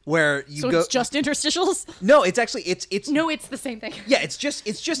 Where you So go it's just interstitials? No, it's actually it's No, it's the same thing. yeah, it's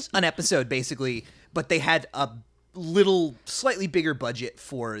just an episode basically, but they had a little slightly bigger budget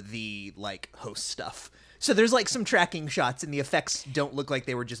for the like host stuff. So there's like some tracking shots and the effects don't look like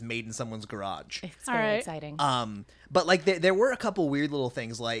they were just made in someone's garage. It's All very right. exciting. But like there were a couple weird little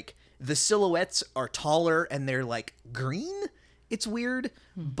things, like the silhouettes are taller and they're like green. It's weird,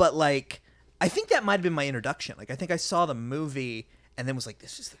 but like I think that might have been my introduction. Like I think I saw the movie and then was like,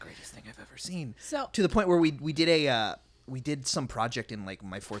 this is the greatest thing I've ever seen. So- to the point where we did some project in like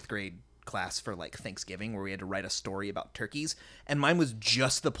my fourth grade class for like Thanksgiving where we had to write a story about turkeys, and mine was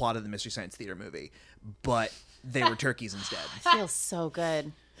just the plot of the Mystery Science Theater movie, but they were turkeys instead. It feels so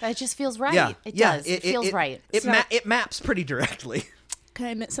good. It just feels right. Yeah, It yeah, does. It feels right. It maps pretty directly. Can I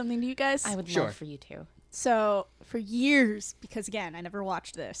admit something to you guys? I would Sure. love for you to. So for years, because again, I never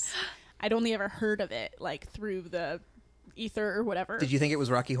watched this. I'd only ever heard of it like through the ether or whatever. Did you think it was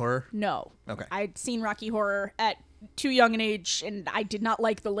Rocky Horror? No. Okay. I'd seen Rocky Horror at too young an age, and I did not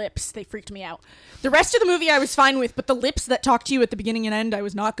like the lips. They freaked me out. The rest of the movie I was fine with, but the lips that talk to you at the beginning and end I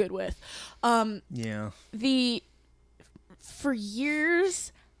was not good with. Yeah. For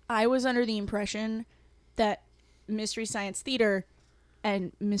years, I was under the impression that Mystery Science Theater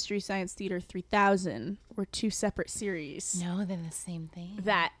and Mystery Science Theater 3000 were two separate series. No, they're the same thing.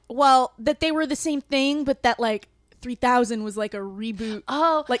 That they were the same thing, but that like 3000 was like a reboot.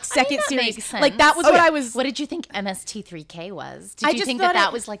 Oh, like I second mean, that series. makes sense. Like that was Oh, what yeah. I was. What did you think MST3K was? Did I you just think thought that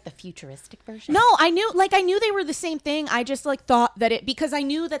it- was like the futuristic version? No, I knew they were the same thing. I just like thought that it, because I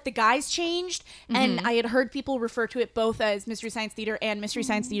knew that the guys changed, and I had heard people refer to it both as Mystery Science Theater and Mystery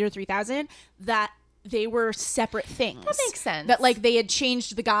Science Theater 3000, that they were separate things. That makes sense. That like they had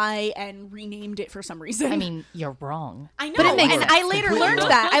changed the guy and renamed it for some reason. I mean, you're wrong. I know, But it makes and sense. I later learned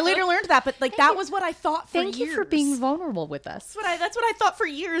that. But like that was what I thought for Thank years. you for being vulnerable with us. That's what I thought for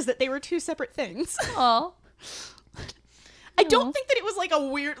years, that they were two separate things. Oh, I don't think that it was like a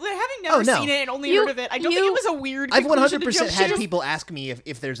weird. Like, having never Oh, no. seen it and only You- heard of it, I don't think you- it was a weird. I've conclusion to 100% jump had to. people ask me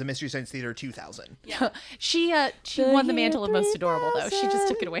if there's a Mystery Science Theater 2000. she won the mantle of most adorable though. She just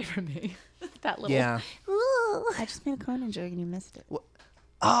took it away from me. That little. Yeah. I just made a Conan joke and you missed it.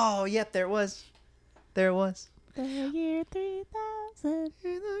 Oh, yep, there it was. The year 3000.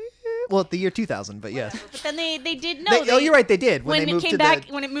 Well, the year 2000, but yes. But then they did know. Oh, you're right, they did. When they it moved came to back,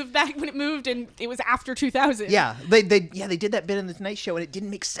 the, when it moved, and it was after 2000. Yeah, they did that bit in the Tonight Show, and it didn't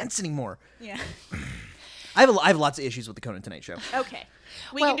make sense anymore. Yeah. I have lots of issues with the Conan Tonight Show. Okay.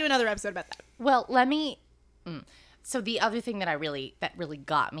 We Well- can do another episode about that. Well, let me. So the other thing that really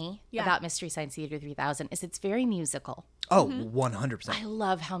got me Yeah. about Mystery Science Theater 3000 is it's very musical. Oh, 100%. I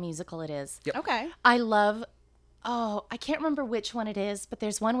love how musical it is. Okay. I love. Oh, I can't remember which one it is, but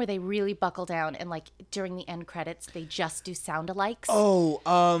there's one where they really buckle down and like during the end credits they just do sound-alikes.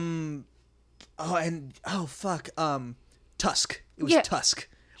 Tusk. It was Yeah. Tusk,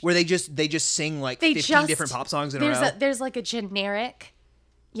 where they just sing like They 15 different pop songs in a row. There's like a generic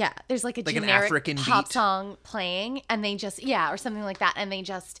Yeah, there's like a Like an generic African pop beat? song playing, and they just or something like that, and they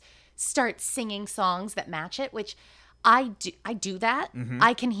just start singing songs that match it, which I do that. Mm-hmm.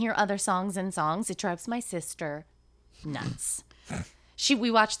 I can hear other songs and songs. It drives my sister nuts.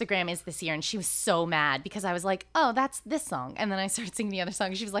 We watched the Grammys this year, and she was so mad because I was like, "Oh, that's this song," and then I started singing the other song,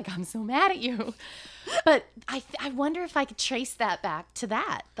 and she was like, "I'm so mad at you." But I wonder if I could trace that back to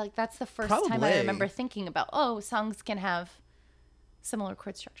that. Like that's the first time I Probably. remember thinking about, songs can have similar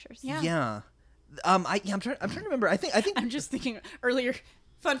chord structures. Yeah. I'm trying to remember. I think I'm just thinking earlier.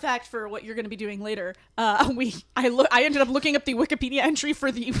 Fun fact for what you're going to be doing later. I ended up looking up the Wikipedia entry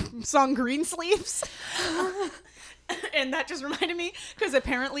for the song Greensleeves. And that just reminded me because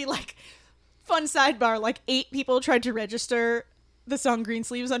apparently, like, fun sidebar, like 8 people tried to register the song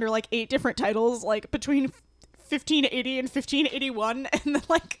Greensleeves under like 8 different titles, like between 1580 and 1581, and then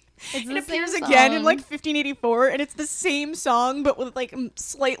like It's the it appears same again in song. like 1584, and it's the same song but with like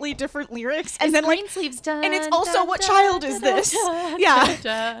slightly different lyrics. And then like, Greensleeves, and it's also what child is this?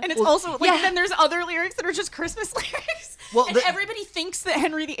 Yeah, and it's also like then there's other lyrics that are just Christmas lyrics. Well, and everybody thinks that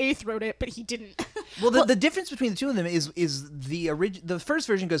Henry VIII wrote it, but he didn't. Well, the difference between the two of them is the first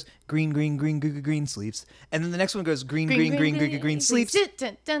version goes green, green, green, green, green sleeves, and then the next one goes green, green, green, green, green sleeves.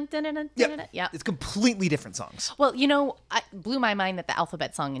 Yeah. It's completely different songs. Well, it blew my mind that the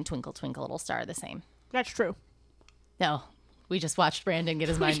alphabet song and Twinkle Twinkle Little Star are the same. That's true. No, we just watched Brandon get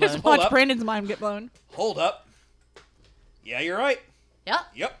his mind Just blown. watch Brandon's mind get blown. Hold up. Yeah, you're right. Yep.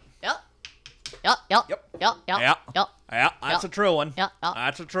 Yep. Yep. Yep. Yep. Yep. Yep. Yeah. Yep. Yeah, that's Yep. a true one. Yep. Yep.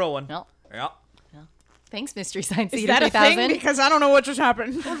 That's a true one. Yep. Yeah. Thanks, Mystery Science Is Theater that a 3000. thing? Because I don't know what just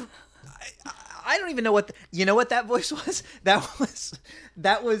happened. I don't even know what you know what that voice was. That was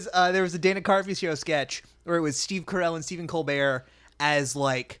there was a Dana Carvey show sketch where it was Steve Carell and Stephen Colbert as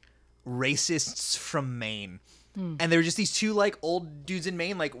like racists from Maine, and they were just these two like old dudes in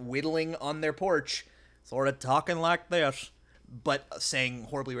Maine like whittling on their porch, sort of talking like this, but saying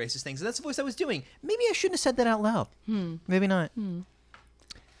horribly racist things. And that's the voice I was doing. Maybe I shouldn't have said that out loud. Maybe not.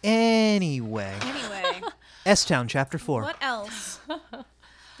 Anyway, S-Town Chapter 4. What else?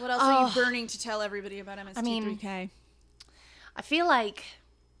 What else are you burning to tell everybody about MST3K? I feel like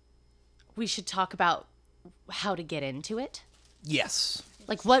we should talk about how to get into it. Yes.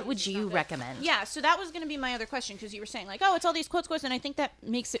 Like, what would you recommend? Yeah, so that was going to be my other question because you were saying like, oh, it's all these quotes, and I think that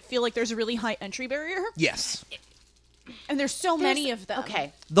makes it feel like there's a really high entry barrier, Yes. and there's so many of them.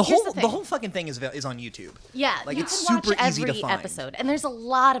 Okay. The here's whole thing. the whole fucking thing is on YouTube. Yeah, Like, you it's can watch super easy to every find. episode, and there's a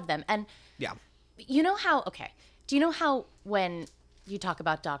lot of them. And Yeah. you know how? Okay, do you know how when you talk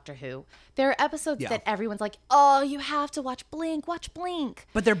about Doctor Who, there are episodes Yeah. that everyone's like, "Oh, you have to watch Blink. Watch Blink."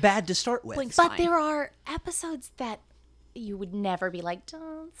 But they're bad to start with. Blink's But fine. there are episodes that you would never be like,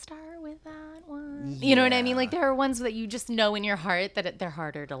 "Don't start with that one." You know what I mean? Like there are ones that you just know in your heart that they're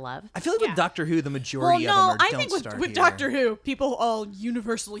harder to love. I feel like with Doctor Who, the Well, majority of them no, are I don't think start with here. Doctor Who, people all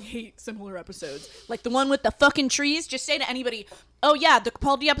universally hate similar episodes. Like the one with the fucking trees. Just say to anybody, "Oh yeah, the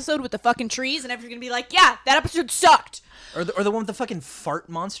Capaldi episode with the fucking trees," and everyone's gonna be like, "Yeah, that episode sucked." Or the one with the fucking fart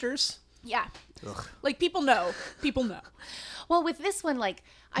monsters. Yeah, like people know. People know. Well, with this one, like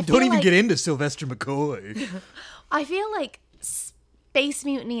I feel like, into Sylvester McCoy. I feel like Space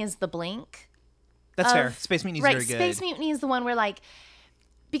Mutiny is the Blink. That's fair. of- Space Mutiny is right, very good. Space Mutiny is the one where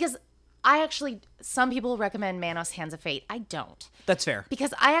because some people recommend Manos Hands of Fate. I don't. That's fair.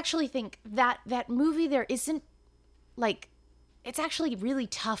 Because I actually think that movie there isn't it's actually really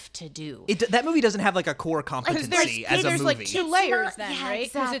tough to do. That movie doesn't have like a core Because competency as a there's movie. like two It's layers not- then, yeah, right?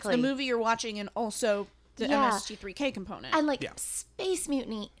 Because it's exactly. the movie you're watching and also the Yeah. MST3K component. And Yeah. Space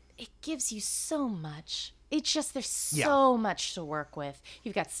Mutiny, it gives you so much. It's just there's Yeah. so much to work with.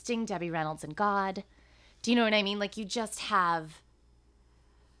 You've got Sting, Debbie Reynolds, and God. Do you know what I mean? Like you just have.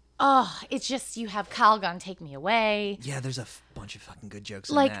 Oh, it's just you have Calgon Take Me Away. Yeah, there's a bunch of fucking good jokes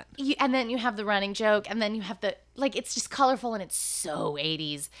in Like that. and then you have the running joke, and then you have the it's just colorful and it's so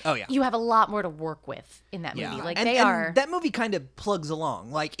 80s. Oh, yeah. You have a lot more to work with in that movie. Like and, they and are. that movie kind of plugs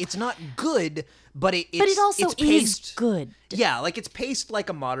along. Like it's not good, but it's but it also it's is paced, good. Yeah, like it's paced like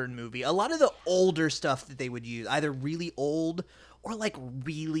a modern movie. A lot of the older stuff that they would use, either really old or like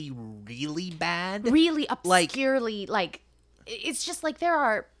really, really bad. Really Like- obscurely it's just like there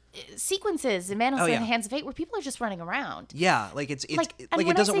are sequences in Manos Oh, and yeah. the Hands of Fate where people are just running around. Yeah, like it's and like when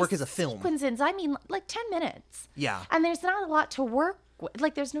it I doesn't say work as a film. Sequences, I mean like 10 minutes. Yeah. And there's not a lot to work with.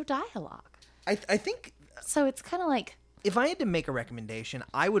 Like there's no dialogue. I think So it's kind of like, if I had to make a recommendation,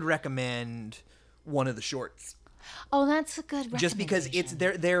 I would recommend one of the shorts. oh, that's a good Just because it's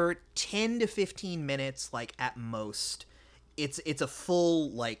recommendation. they're 10 to 15 minutes like at most. It's a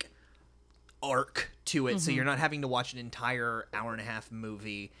full like arc to it, so you're not having to watch an entire hour-and-a-half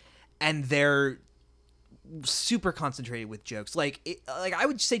movie, and they're super concentrated with jokes. Like I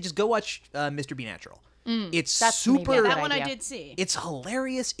would say, just go watch Mr. Be Natural. It's That's maybe a super. good That one I idea. did see. It's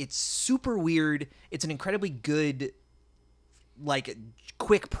hilarious. It's super weird. It's an incredibly good, like,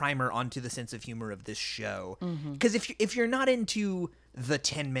 quick primer onto the sense of humor of this show. Because if you're not into the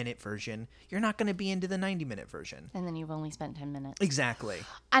 10-minute version, you're not going to be into the 90-minute version. And then you've only spent 10 minutes. Exactly.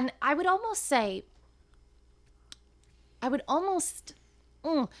 And I would almost say, I would almost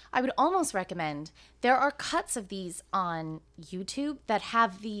recommend, there are cuts of these on YouTube that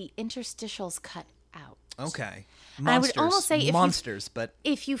have the interstitials cut out. Okay. And I would Monsters. almost say Monsters, but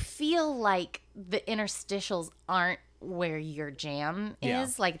if you feel like the interstitials aren't where your jam Yeah.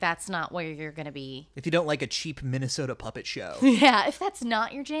 is, like that's not where you're going to be. if you don't like a cheap Minnesota puppet show. Yeah, if that's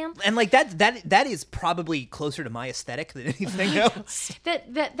not your jam, And like that is probably closer to my aesthetic than anything else.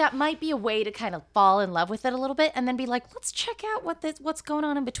 that might be a way to kind of fall in love with it a little bit and then be like, let's check out what's going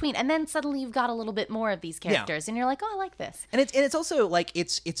on in between. And then suddenly you've got a little bit more of these characters and you're like, oh, I like this. And it's also like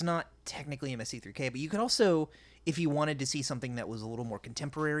it's not technically MST3K, but you could also, if you wanted to see something that was a little more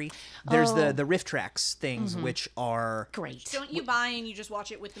contemporary, there's the riff tracks things, which are Great. Don't you buy and you just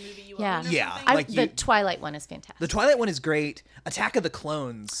watch it with the movie you Yeah. own or Yeah. something? Like The you- Twilight one is fantastic. the Twilight one is great. Attack of the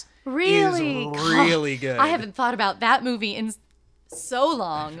Clones Really? is really good. I haven't thought about that movie in so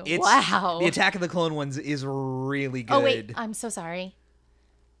long. Wow. The Attack of the Clone ones is really good. Oh wait, I'm so sorry.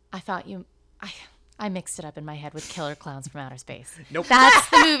 I thought I mixed it up in my head with Killer Clowns from Outer Space. Nope. That's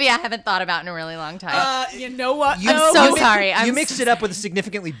the movie I haven't thought about in a really long time. You know what? You- I'm so you mi- sorry. You I'm mixed it up with a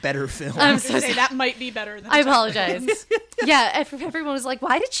significantly better film. I'm so Say sorry. that might be better than I Attack of the apologize. Yeah, everyone was like,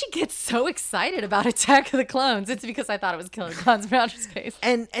 "Why did she get so excited about Attack of the Clones?" It's because I thought it was Killer Clowns from Outer Space.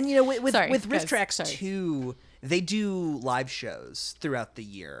 And you know, with Sorry, Riff guys, Tracks sorry. too, they do live shows throughout the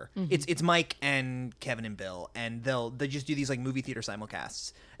year. Mm-hmm. It's Mike and Kevin and Bill, and they just do these like movie theater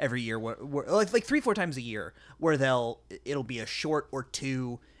simulcasts every year, where like 3-4 times a year, where it'll be a short or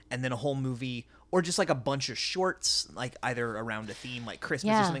two, and then a whole movie, or just like a bunch of shorts, like either around a theme like Christmas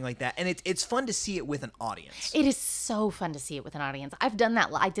or Yeah. something like that. And it's fun to see it with an audience. It is so fun to see it with an audience. I've done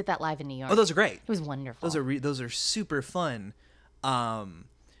that. I did that live in New York. Oh, those are great. It was wonderful. Those are super fun.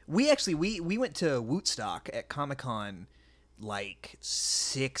 We went to Woodstock at Comic-Con like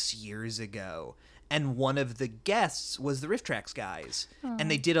 6 years ago, and one of the guests was the Riff Tracks guys,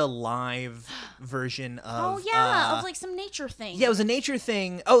 and they did a live version of. Oh yeah, of like some nature thing. Yeah, it was a nature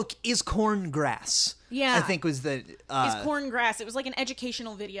thing. Oh, is corn grass? Yeah. I think was the. Is corn grass? It was like an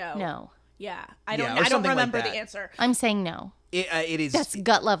educational video. No, Yeah, I Yeah, don't. or I don't something like remember that. the answer. I'm saying no. It is. That's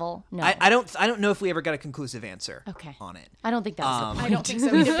gut level. No, I don't know if we ever got a conclusive answer. Okay. On it. I don't think that was the point. I don't think so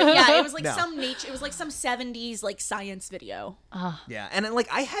either. But yeah, it was like No. some nature. It was like some 70s like science video. Yeah, and like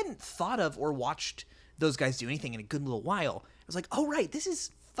I hadn't thought of or watched those guys do anything in a good little while. I was like, oh right, this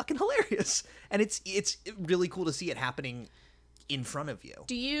is fucking hilarious, and it's really cool to see it happening in front of you.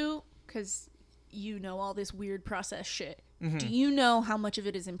 Do you? Because you know all this weird process shit. Mm-hmm. Do you know how much of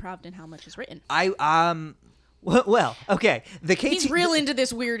it is improv and how much is written? Well, okay. The KT, He's real into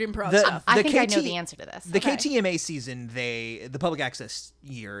this weird improv the- stuff. I the think I know KT the answer to this. The Okay. KTMA season, the public access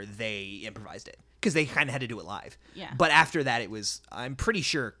year, they improvised it because they kind of had to do it live. Yeah. But after that, it was, I'm pretty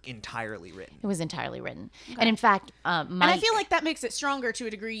sure, entirely written. It was entirely written, and in fact, Mike. And I feel like that makes it stronger to a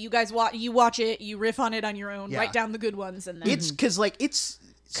degree. You guys watch it, you riff on it on your own, Yeah. write down the good ones, and then It's because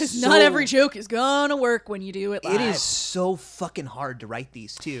because not every joke is gonna work when you do it live. It is so fucking hard to write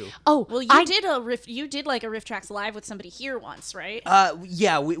these too. oh, Well, I did a riff. You did like a riff tracks live with somebody here once, right?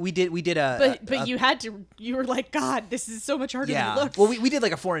 Yeah, we did a. but you had to. You were like, God, this is so much harder than Yeah. it looks. Well, we did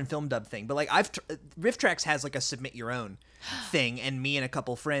like a foreign film dub thing, but like Riff Tracks has like a submit your own thing, and me and a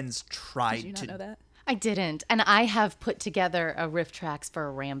couple friends tried did you not to. know that? I didn't, and I have put together a riff tracks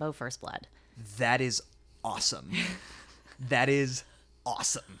for Rambo: First Blood. That is awesome. That is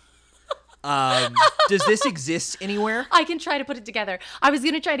awesome. Does this exist anywhere? I can try to put it together. I was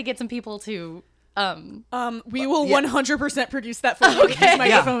gonna try to get some people to. We will yeah. 100% produce that for you. Okay. These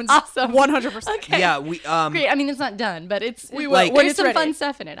microphones, Awesome. 100%. Okay. Yeah, we Great. I mean, it's not done, but it's We will- Like- when there's it's some ready. fun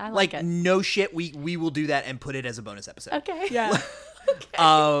stuff in it. I like it. no shit. We will do that and put it as a bonus episode. Okay. Yeah.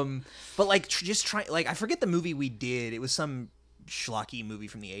 But like just try like I forget the movie we did. It was some schlocky movie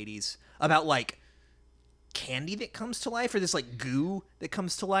from the 80s about like candy that comes to life, or this like goo that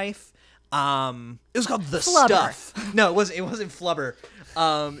comes to life. It was called The Flubber. Stuff. No, it wasn't Flubber.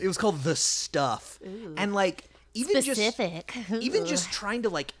 It was called The Stuff. And like even Specific. even just trying to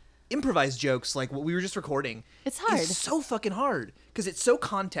like improvise jokes like what we were just recording. It's hard. Is so fucking hard because it's so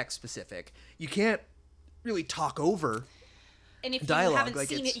context specific. You can't really talk over And if dialogue. you haven't Like,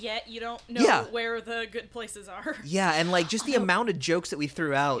 seen it's- it yet, you don't know Yeah. where the good places are. Yeah, and like just the amount of jokes that we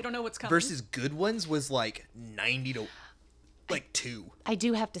threw out You don't know what's coming. versus good ones was like 90 to like 2. I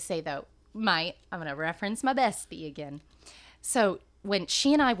do have to say though, I'm gonna reference my bestie again. So when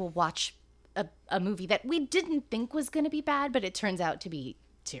she and I will watch a movie that we didn't think was gonna be bad, but it turns out to be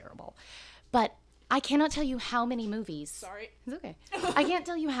terrible. But I cannot tell you how many movies. Sorry. It's okay. I can't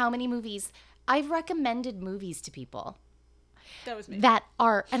tell you how many movies I've recommended movies to people That was me. that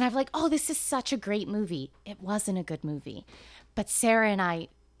are, and I've like, oh, this is such a great movie. It wasn't a good movie, but Sarah and I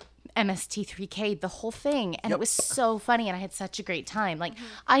MST3K'd the whole thing, and it was so funny, and I had such a great time. Like,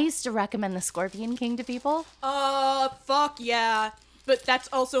 I used to recommend The Scorpion King to people. Fuck yeah. But that's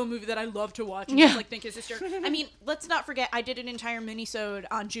also a movie that I love to watch and Yeah. just, like, think is sister. I mean, let's not forget, I did an entire mini-sode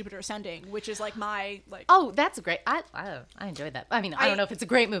on Jupiter Ascending, which is, like, my, like... Oh, that's great. I enjoyed that. I mean, I don't know if it's a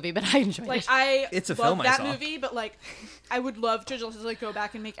great movie, but I enjoyed Like, it. It's a love film I that saw. movie, but, like, I would love to just, like, go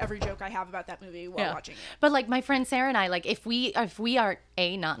back and make every joke I have about that movie while watching it. But like my friend Sarah and I, like if we are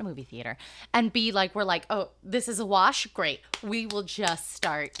A, not in a movie theater, and B, like we're like, oh, this is a wash, great. We will just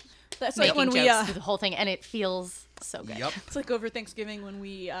start That's like making when jokes we, through the whole thing, and it feels so good. Yep. it's like over Thanksgiving when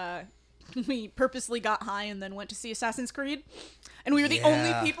we purposely got high and then went to see Assassin's Creed, and we were the only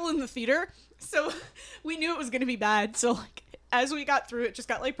Yeah. people in the theater, so we knew it was gonna be bad. So like as we got through it, just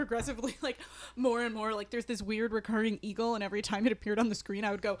got like progressively like more and more like there's this weird recurring eagle, and every time it appeared on the screen, I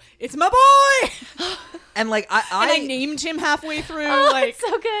would go, "It's my boy!" And like And I named him halfway through. Oh, like it's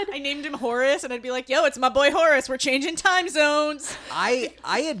so good. I named him Horace, and I'd be like, "Yo, it's my boy Horace. We're changing time zones." I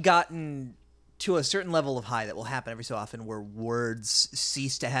had gotten to a certain level of high that will happen every so often where words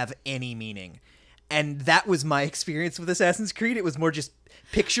cease to have any meaning. And that was my experience with Assassin's Creed. It was more just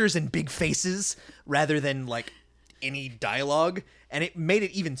pictures and big faces rather than like any dialogue, and it made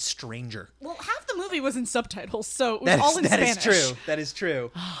it even stranger. Well, half the movie was in subtitles, so it was all in That Spanish. is true. That is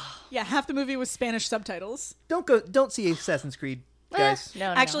true. Yeah, half the movie was Spanish subtitles. Don't see Assassin's Creed, guys.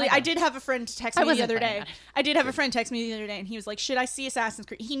 No, Actually, no, I did have a friend text me the wasn't other planning day. on it. I did have a friend text me the other day, and he was like, "Should I see Assassin's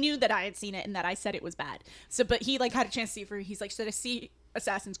Creed?" He knew that I had seen it and that I said it was bad. So, but he like had a chance to see it for. He's like, "Should I see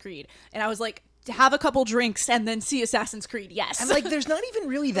Assassin's Creed?" And I was like, "To have a couple drinks and then see Assassin's Creed." Yes. And like, there's not even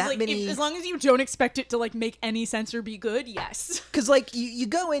really that like, many. as long as you don't expect it to like make any sense or be good, yes. Because like you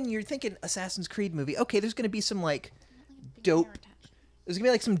go in, you're thinking Assassin's Creed movie. Okay, there's gonna be some like dope. There's gonna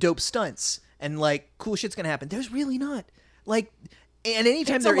be like some dope stunts and like cool shit's gonna happen. There's really not. Like, and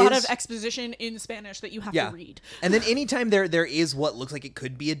anytime It's there a lot is of exposition in Spanish that you have yeah, to read. and then anytime there is what looks like it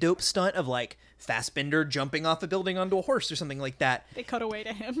could be a dope stunt of like Fassbender jumping off a building onto a horse or something like that. They cut away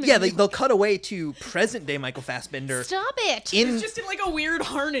to him. Yeah, they'll cut away to present day Michael Fassbender. Stop it. In He's just in like a weird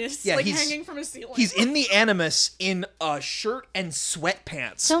harness, Yeah, like he's- hanging from a ceiling. He's in the Animus in a shirt and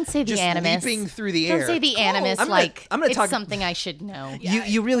sweatpants. Don't say the just Animus. leaping through the air. Don't say the Animus I'm gonna- like I'm gonna it's talk- something I should know.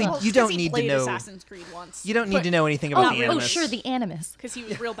 You really Well, you 'cause don't he need to played know. Assassin's Creed once. You don't need But- to know anything about Oh, the Animus. sure, the Animus. because he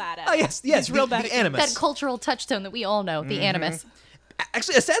was real bad at Oh it. yes, yes, He's real the bad at Animus. That cultural touchstone that we all know, the Animus.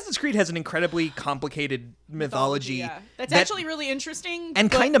 Actually, Assassin's Creed has an incredibly complicated mythology. Yeah, that's that- actually really interesting and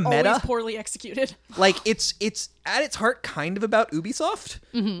but kinda meta. always poorly executed. like it's at its heart kind of about Ubisoft,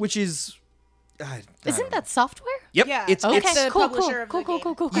 which is I don't Isn't know. that software? Yep, Yeah, it's Okay. it's the Cool, publisher cool, of cool, the cool, game.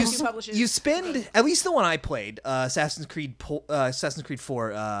 cool, cool, You cool. two publishers. you spend at least the one I played, Assassin's Creed 4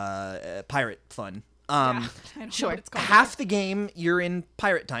 Pirate Fun. I don't know sure. what it's called. Half the game you're in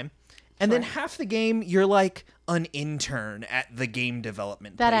pirate time, and then half the game you're like an intern at the game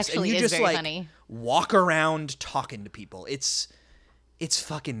development That place, actually and you is just very like funny. walk around talking to people. It's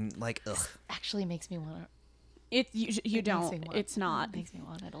fucking like ugh. Actually makes me want to. You Makes me don't. want- It's not. Makes me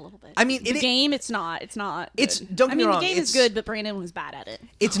want it a little bit. I mean, The game, it's not. It's not. It's- good. don't get I me mean, wrong, the game is it's- good, but Brandon was bad at it.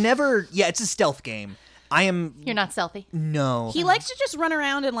 it's never it's a stealth game. I am You're not stealthy. no. He likes to just run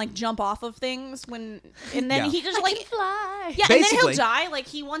around and like jump off of things and then Yeah. he just like fly. yeah, and then Basically. he'll die. Like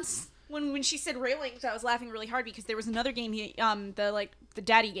he once when she said railings, I was laughing really hard because there was another game the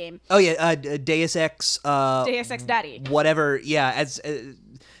daddy game, Oh yeah, Deus Ex. Deus Ex Daddy. Whatever. Yeah, as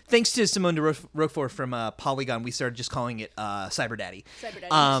thanks to Simone de Roquefort from Polygon, we started just calling it Cyber Daddy. Cyber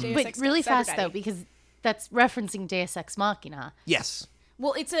Daddy. Deus But Ex really Cyber fast Daddy. though, because that's referencing Deus Ex Machina. Yes.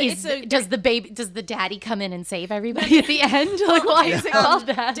 Well, it's Does a the daddy come in and save everybody at the end? Like, why is it called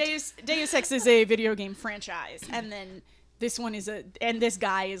that? Deus Ex is a video game franchise, and then this one is this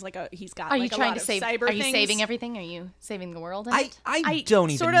guy is he's got Are you like a trying lot to of save? cyber Are you things. saving everything? Are you saving the world? in I it?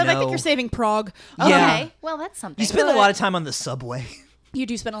 don't even sort know. of. I think you're saving Prague. Yeah. Okay, well that's something. You spend a lot of time on the subway. You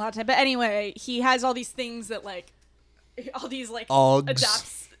do spend a lot of time, but anyway, he has all these things that like all these like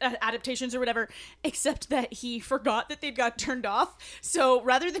Augs. adaptations or whatever, except that he forgot that they'd got turned off. So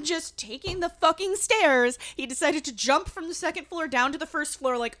rather than just taking the fucking stairs, he decided to jump from the second floor down to the first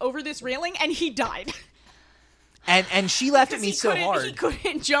floor, like over this railing, and he died. And she laughed at me so He hard.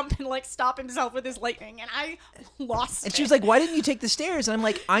 couldn't jump and like stop himself with his lightning, and I lost. And she was like, "Why didn't you take the stairs?" And I'm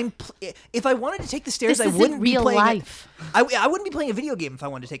like, if I wanted to take the stairs, This I isn't wouldn't real be playing life. I wouldn't be playing a video game if I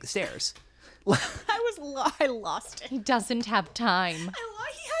wanted to take the stairs. I lost it. He doesn't have time. He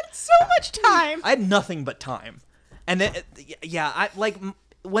had so much time. I had nothing but time, and then I like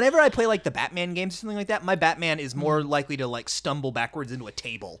whenever I play like the Batman games or something like that, my Batman is more likely to like stumble backwards into a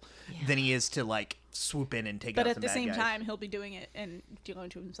table than he is to like swoop in and take out But at some the bad same guys. time, he'll be doing it and going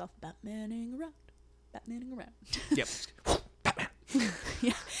to himself, Batmaning around. Yep. Batman.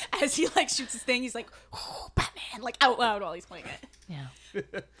 Yeah, as he like shoots his thing, he's like, Batman, like out loud while he's playing it. Yeah.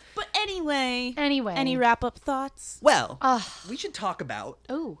 But anyway, Anyway. any wrap up thoughts? Well, we should talk about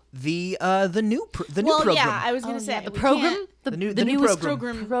Oh. the new program. yeah, I was gonna say the we program, can't- The new newest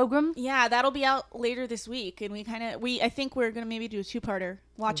program. program. Yeah, that'll be out later this week, and I think we're gonna maybe do a 2-parter.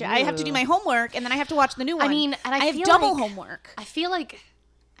 Watch it. I have to do my homework, and then I have to watch the new one. I mean, and I have feel double like- homework. I feel like.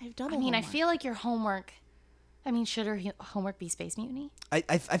 I have double. I mean, I homework. feel like your homework. I mean, should her homework be Space Mutiny?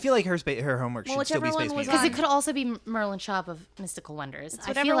 I feel like her homework Well, should still be whichever Space one was Mutiny. Because it could also be Merlin Shop of Mystical Wonders. I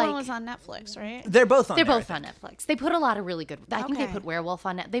whatever feel one like was on Netflix, right? They're both on. they're there, I both think. on Netflix. They put a lot of really good. I think they Okay. put Werewolf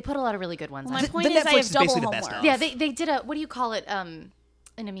on. They put a lot of really good ones. My on. point the is, I Netflix have is double basically the homework. best of. Yeah, they did a what do you call it? In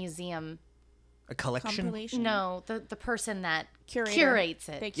a museum. A collection. Compilation. No, the person that Curator. curates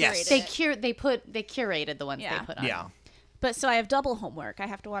it. They Yes. curated it. They curated the ones Yeah. they put on. Yeah. But so I have double homework. I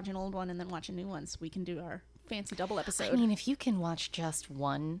have to watch an old one and then watch a new one, so we can do our fancy double episode. I mean, if you can watch just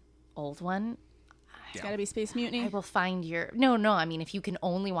one old one, It's got to be Space Mutiny. I will find your no. I mean, if you can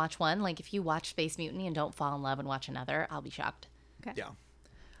only watch one, like if you watch Space Mutiny and don't fall in love and watch another, I'll be shocked. Yeah.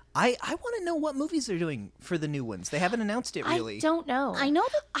 I want to know what movies they're doing for the new ones. They haven't announced it really. I don't know. I know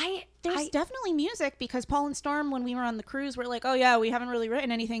that there's definitely music because Paul and Storm, when we were on the cruise, were like, oh yeah, we haven't really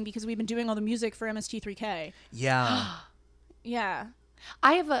written anything because we've been doing all the music for MST3K. Yeah. Yeah.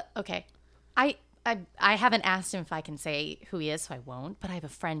 I have a okay. I haven't asked him if I can say who he is, so I won't. But I have a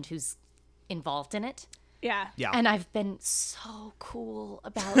friend who's involved in it. Yeah. Yeah. And I've been so cool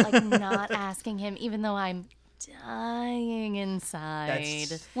about like not asking him, even though I'm dying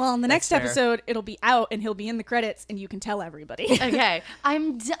inside. Well, in the next fair. episode, it'll be out and he'll be in the credits and you can tell everybody. Okay, I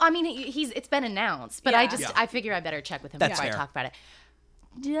mean, it's been announced, but Yeah. I figure I better check with him That's before fair. I talk about it.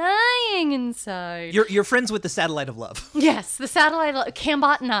 Dying inside. You're friends with the Satellite of Love. Yes, the satellite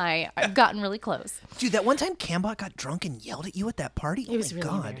Cambot and I have gotten really close. Dude, that one time Cambot got drunk and yelled at you at that party. It was my really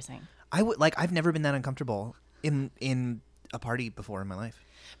God. embarrassing. I've never been that uncomfortable in a party before in my life.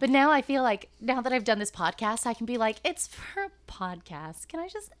 But now I feel like now that I've done this podcast, I can be like, it's for a podcast. Can I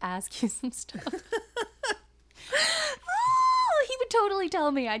just ask you some stuff? Oh, he would totally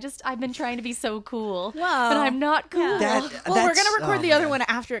tell me. I've been trying to be so cool, but I'm not cool. That- Well, we're that's- gonna record oh, the other man. one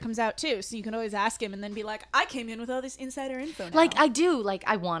after it comes out too, so you can always ask him and then be like, "I came in with all this insider info." Now. Like I do. Like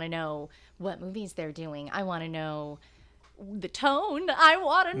I want to know what movies they're doing. I want to know the tone. I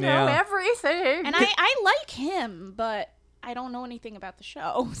want to know Yeah. everything. and I like him, but I don't know anything about the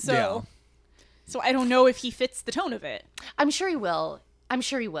show, so I don't know if he fits the tone of it. I'm sure he will.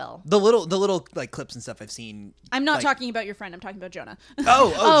 The little like clips and stuff I've seen. I'm not like- talking about your friend. I'm talking about Jonah.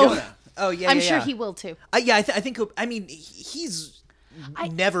 Oh, Jonah. Oh, yeah. I'm yeah, sure yeah. he will too. Yeah, I think. I mean, he's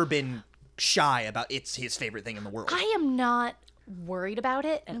never been shy about it's his favorite thing in the world. I am not worried about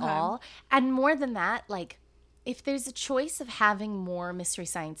it at all. And more than that, like if there's a choice of having more Mystery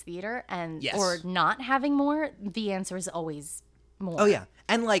Science Theater and Yes. or not having more, the answer is always more. Oh yeah,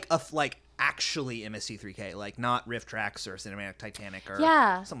 and like actually MSC3K, like not Riff Tracks or Cinematic Titanic or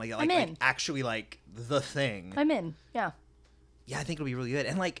Yeah, something like I'm that. Like in. actually like the thing. I'm in. Yeah. Yeah, I think it'll be really good.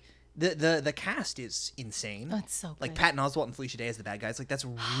 And like the cast is insane. Oh, it's so like good. Patton Oswalt and Felicia Day as the bad guys. Like that's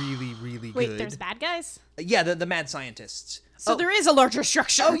really really Wait, good. there's bad guys. Yeah, the mad scientists. So there is a larger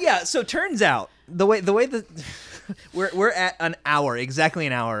structure. Oh yeah, so turns out the way the we're at exactly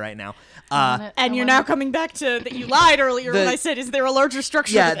an hour right now. And you're now coming back to that you lied earlier when The- I said, "Is there a larger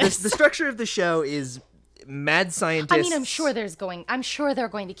structure?" Yeah, to this? the structure of the show is mad scientists. I mean, I'm sure they're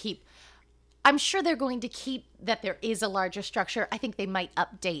going to keep that there is a larger structure. I think they might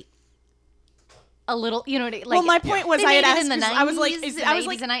update a little, you know, like Well, my point was they I had made it asked in the 'cause 90s, I was like,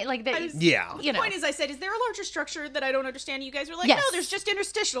 Yeah. you The know. point is, I said, "Is there a larger structure that I don't understand?" You guys were like, Yes. "No, there's just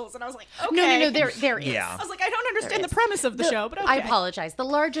interstitials," and I was like, "Okay." No, there is. Yeah. I was like, "I don't understand the premise of the show," but okay. I apologize. The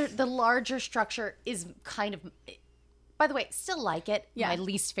larger structure is kind of By the way, still like it. Yeah. My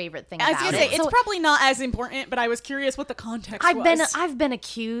least favorite thing I was about gonna say it. it's So probably not as important, but I was curious what the context was. I've been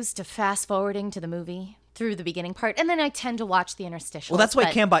accused of fast forwarding to the movie through the beginning part, and then I tend to watch the interstitials. Well, that's why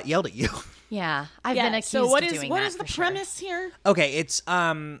but- Cambot yelled at you. Yeah, I've been accused so what of is doing what that is the for sure. premise here? Okay, it's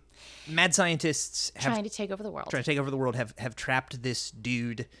mad scientists have Trying to take over the world. trying to take over the world have trapped this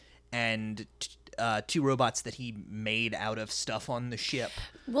dude and 2 robots that he made out of stuff on the ship.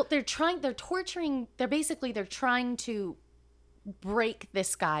 Well, they're torturing. They're trying to break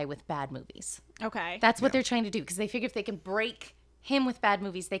this guy with bad movies. Okay. That's what they're trying to do because they figure if they can break him with bad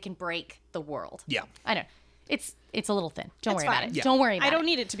movies, they can break the world. Yeah. I know. It's a little thin. Don't That's worry about fine. it. Yeah. Don't worry about it. I don't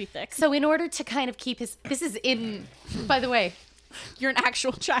need it to be thick. So in order to kind of keep his, this is in. By the way, You're an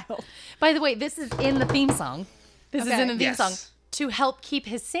actual child. this is in the theme song. This is Okay. in the theme Yes. song to help keep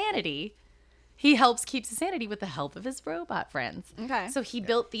his sanity. He helps keep his sanity with the help of his robot friends. Okay. So he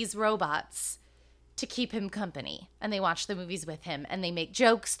built these robots to keep him company, and they watch the movies with him, and they make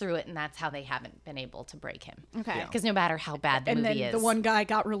jokes through it, and that's how they haven't been able to break him. Okay. Because no matter how bad the And movie then is, the one guy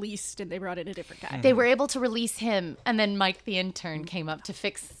got released, and they brought in a different guy. they were able to release him, and then Mike the intern came up to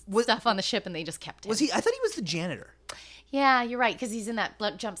fix stuff on the ship, and they just kept him. Was he? I thought he was the janitor. Yeah, you're right, because he's in that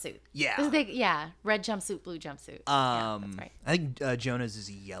jumpsuit. Yeah. Red jumpsuit, blue jumpsuit. Um, that's right. I think Jonah's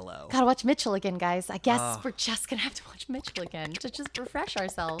is yellow. Gotta watch Mitchell again, guys. I guess we're just gonna have to watch Mitchell again to just refresh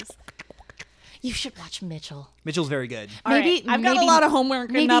ourselves. You should watch Mitchell. Mitchell's very good. All right, I've got a lot of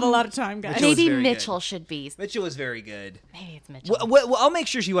homework and not a lot of time, guys. Mitchell was Maybe very good. Mitchell should be. Mitchell is very good. Maybe it's Mitchell. Well, I'll make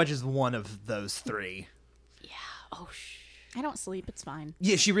sure she watches one of those 3. Oh, I don't sleep. It's fine.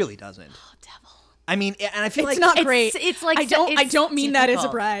 Yeah, she really doesn't. oh, devil. I mean, and I feel It's like not It's- great. it's like- I don't it's mean that as a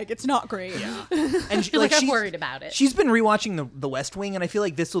difficult. brag. It's not great. and she, Like, I'm she's- worried about it. She's been rewatching the West Wing, and I feel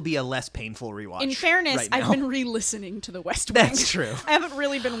like this will be a less painful rewatch. In fairness, right I've now. been re-listening to The West Wing. That's true. I haven't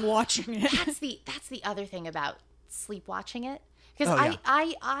really been watching it. That's the other thing about sleep watching it, because Oh, yeah.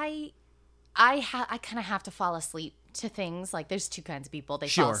 I kind of have to fall asleep to things. Like there's 2 kinds of people. They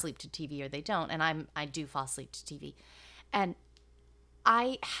fall Sure. asleep to TV or they don't, and I do fall asleep to TV, and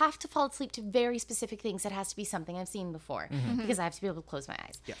I have to fall asleep to very specific things. It has to be something I've seen before because I have to be able to close my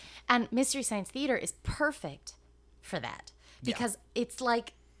eyes. Yeah. And Mystery Science Theater is perfect for that because it's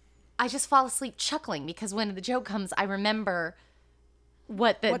like I just fall asleep chuckling because when the joke comes, I remember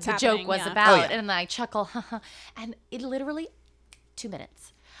what the What's joke happening, was yeah. about, Oh, yeah. and then I chuckle, and it literally 2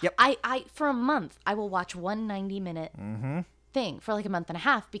 minutes. Yep. I for a month I will watch one 90-minute thing for like a month and a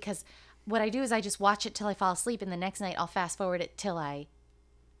half because what I do is I just watch it till I fall asleep, and the next night I'll fast forward it till I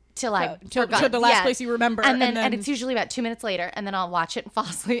till forgot. the last place you remember, and then and it's usually about 2 minutes later, and then I'll watch it and fall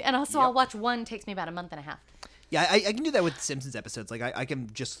asleep, and also I'll watch one. Takes me about a month and a half. Yeah, I can do that with Simpsons episodes. Like, I can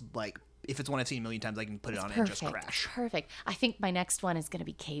just, like, if it's one I've seen a million times, I can put it on and just crash. Perfect. I think my next one is going to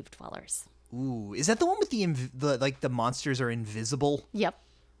be Cave Dwellers. Ooh, is that the one with the monsters are invisible? Yep.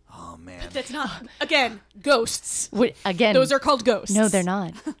 Oh, man. That's not again ghosts. Again, Those are called ghosts. no, they're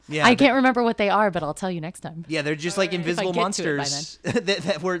not. Yeah, I can't remember what they are, but I'll tell you next time. Yeah, they're just like invisible If I get to it by monsters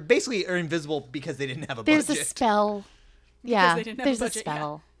that were basically are invisible because they didn't have a There's budget. a spell. Yeah, they didn't have a there's a budget, yeah.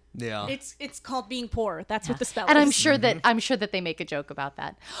 spell. Yeah. It's called being poor. That's what the spell And is. I'm sure that they make a joke about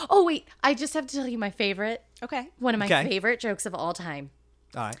that. Oh wait, I just have to tell you my favorite. Okay. One of my Okay. favorite jokes of all time.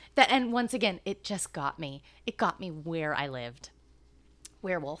 All right. That, and once again, it just got me. It got me where I lived.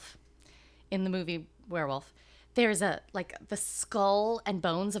 Werewolf. In the movie Werewolf, there's the skull and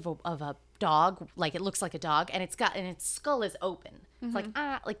bones of a dog. Like it looks like a dog, and its skull is open. It's like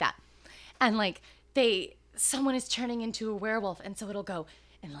that, and like someone is turning into a werewolf, and so it'll go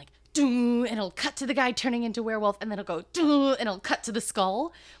and like doo, and it'll cut to the guy turning into a werewolf, and then it'll go doo, and it'll cut to the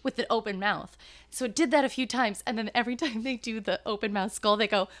skull with an open mouth. So it did that a few times, and then every time they do the open mouth skull, they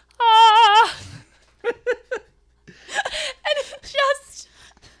go ah, and it just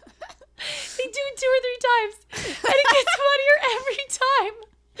they do it 2 or 3 times, and it gets funnier every time.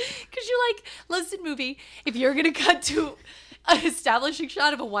 Because you're like, listen, movie, if you're gonna cut to an establishing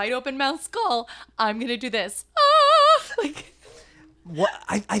shot of a wide open mouth skull, I'm gonna do this. Ah, like. What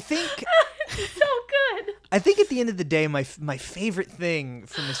I think It's so good. I think at the end of the day, my favorite thing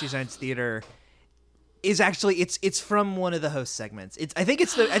from Mystery Science Theater is actually it's from one of the host segments. I think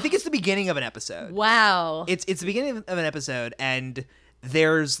it's the beginning of an episode. Wow. It's the beginning of an episode, and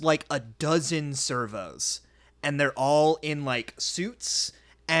there's like a dozen servos, and they're all in like suits.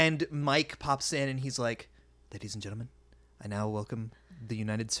 And Mike pops in, and he's like, "Ladies and gentlemen, I now welcome the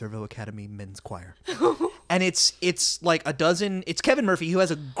United Servo Academy Men's Choir." And it's like a dozen. It's Kevin Murphy, who has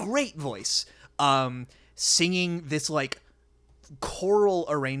a great voice, singing this like choral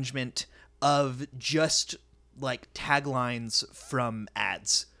arrangement of just like taglines from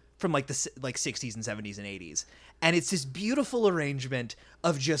ads from like the 60s and 70s and 80s, and it's this beautiful arrangement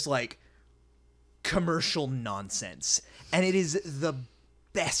of just like commercial nonsense, and it is the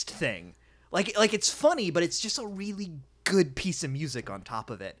best thing. Like it's funny, but it's just a really good piece of music on top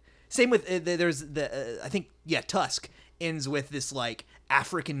of it. Same with there's the I think Tusk ends with this like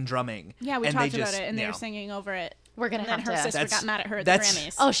African drumming. Yeah, we and talked they just, about it, and you they're know, singing over it. We're gonna And then have her to. sister That's- got mad at her at the that's-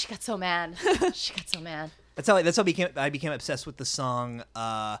 Grammys. Oh, she got so mad. She got so mad. That's how I became obsessed with the song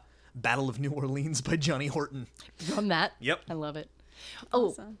 "Battle of New Orleans" by Johnny Horton. From that. Yep. I love it. Oh,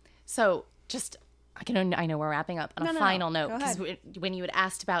 Awesome. so just I know we're wrapping up on a No. final note Go because ahead. when you had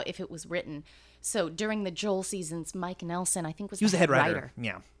asked about if it was written, so during the Joel seasons, Mike Nelson I think was He was the head writer.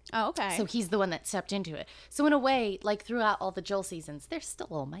 Yeah. Oh, okay. So he's the one that stepped into it. So in a way, like throughout all the Joel seasons, there's still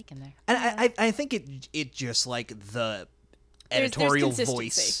a little Mike in there. And I think it just like the There's editorial consistency.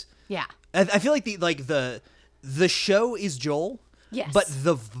 voice. Yeah. I feel like the show is Joel. Yes. But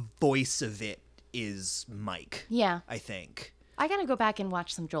the voice of it is Mike. Yeah. I think. I gotta go back and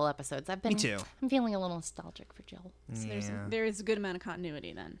watch some Joel episodes. Me too. I'm feeling a little nostalgic for Joel. So there is a good amount of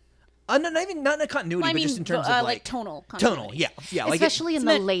continuity then. No, not in a continuity, Well, I but mean, just in terms the, of like like tonal tonal. continuity. Yeah. Like Especially in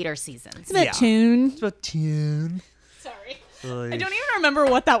the later seasons. That Yeah. tune. it's about tune. Sorry. I don't even remember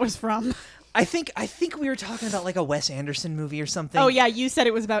what that was from. I think we were talking about like a Wes Anderson movie or something. Oh yeah, you said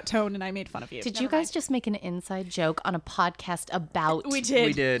it was about tone, and I made fun of you. Did Never you guys mind. just make an inside joke on a podcast about We did.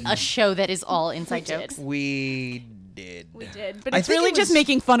 We did. a show that is all inside did. jokes? We did. We did, but I it's think really it just was-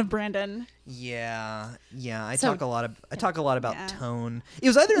 making fun of Brandon, Yeah. I So- talk a lot about Yeah. tone. It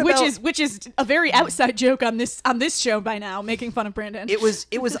was either about which is a very outside joke on this show by now, making fun of Brandon. It was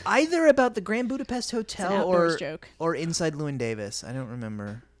either about the Grand Budapest an Hotel outdoors or joke. or Inside Llewyn Davis. I don't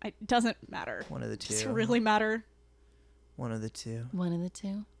remember. It doesn't matter. One of the Does it two. really matter? One of the two. One of the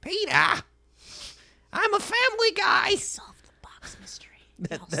two. Peter, I'm a family guy. Solve the box mystery.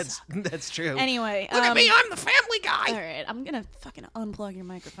 That's true. Anyway, Look at me, I'm the family guy. All right, I'm gonna fucking unplug your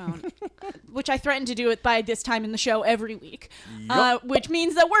microphone, which I threaten to do it by this time in the show every week, which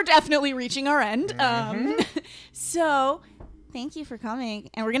means that we're definitely reaching our end. So, thank you for coming,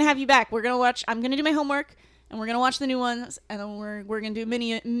 and we're gonna have you back. We're gonna watch. I'm gonna do my homework, and we're gonna watch the new ones, and then we're gonna do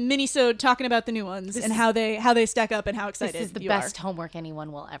mini-sode talking about the new ones and how they stack up and how excited This is the you best are. homework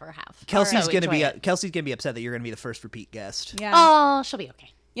anyone will ever have. Kelsey's So gonna be enjoy it. Kelsey's gonna be upset that you're gonna be the first repeat guest. Yeah, Oh, she'll be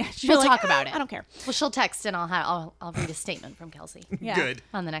okay. yeah. she'll We'll be like, talk about it. I don't care. Well, she'll text and I'll read a statement from Kelsey Yeah. Good.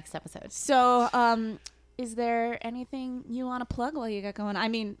 on the next episode. So, is there anything you want to plug while you get going? I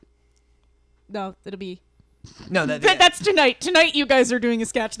mean, no, it'll be. No, That's tonight. Tonight, you guys are doing a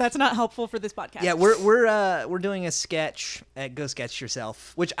sketch. That's not helpful for this podcast. Yeah, we're doing a sketch at Go Sketch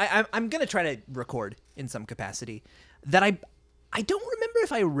Yourself, which I'm gonna try to record in some capacity. That I don't remember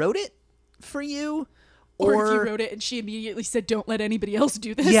if I wrote it for you, or if you wrote it and she immediately said, "Don't let anybody else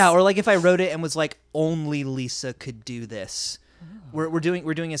do this." yeah, or like if I wrote it and was like only Lisa could do this. We're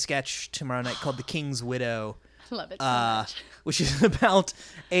doing a sketch tomorrow night called The King's Widow. Love it so much. Which is about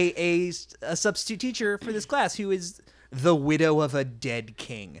a substitute teacher for this class who is the widow of a dead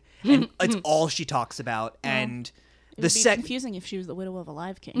king, and it's all she talks about. And it the would be second confusing if she was the widow of a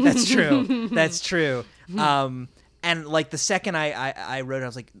live king. that's true, that's true. And like the second I wrote it, I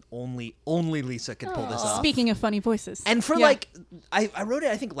was like, only Lisa could pull this off. Speaking of funny voices, And for Yeah. like, I wrote it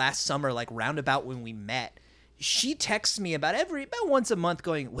I think last summer, like roundabout when we met. She texts me about once a month,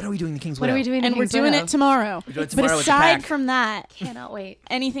 going, "When are we doing The King's What Widow?" are we doing? and we're doing it tomorrow. doing it But tomorrow with the aside pack. from that, Cannot wait.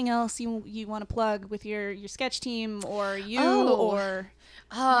 anything else you want to plug with your sketch team or you Oh. or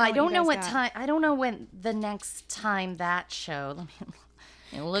I what don't you know guys what got. time. I don't know when the next time that show. Let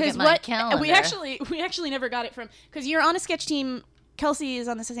me look at because my calendar. we actually never got it from because you're on a sketch team. Kelsey is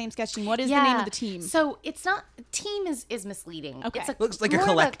on the same sketch team. What is the name of the team? So it's not team is misleading. Okay. It's Looks like a more of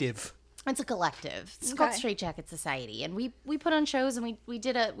collective. It's a collective. It's called Okay. Straight Jacket Society, and we put on shows, and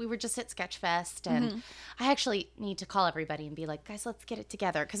we were just at Sketchfest, and I actually need to call everybody and be like, guys, let's get it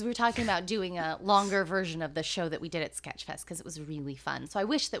together, because we were talking about doing a longer version of the show that we did at Sketchfest, because it was really fun. So I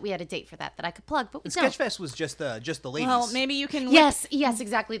wish that we had a date for that I could plug, but we don't. Sketchfest was just the ladies. well, maybe you can. Yes,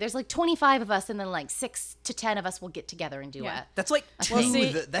 exactly. There's like 25 of us, and then like 6 to 10 of us will get together and do Yeah. it. That's like two. Well,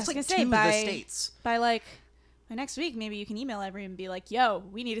 see, That's I like was two gonna say, of by- the states. by next week, maybe you can email everyone and be like, "Yo,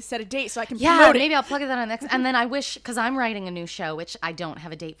 we need to set a date so I can Yeah, promote it." maybe I'll plug it on next. And then I wish, because I'm writing a new show, which I don't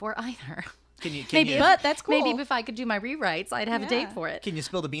have a date for either. Can you Maybe, But that's cool. Maybe if I could do my rewrites, I'd have a date Yeah. for it. can you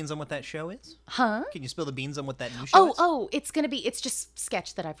spill the beans on what that show is? Huh? Can you spill the beans on what that new show is? Oh, it's just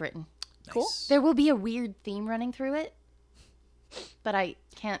sketch that I've written. Cool. Nice. There will be a weird theme running through it, but I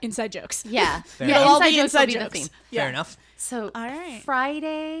can't. Inside jokes. Yeah, enough. It'll all be jokes will inside be the jokes. theme. Yeah. Fair enough. So All right.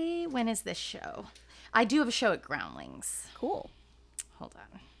 Friday, when is this show? I do have a show at Groundlings. Cool. Hold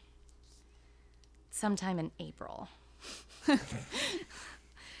on. sometime in April. Is-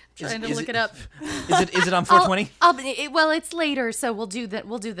 Trying to is look it up. Is it on 420? Well, it's later, so we'll do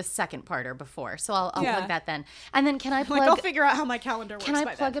the second parter before. So I'll Yeah. plug that then. And then can I plug? Like, I'll figure out how my calendar works. Can I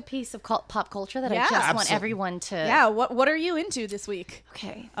by plug then. a piece of pop culture that Yeah. I just want Absolutely. everyone to? Yeah. What are you into this week?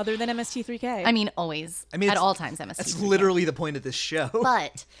 Okay. Other than MST3K. I mean, always. I mean, at it's- all times, MST. That's literally the point of this show.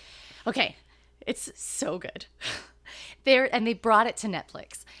 But okay, it's so good. They brought it to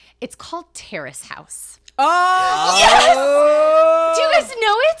Netflix. It's called Terrace House. oh, Do you guys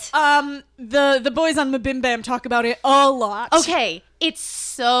know it? the boys on Mabim Bam talk about it a lot. Okay, it's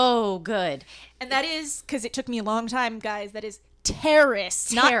so good. And that is because it took me a long time, guys. That is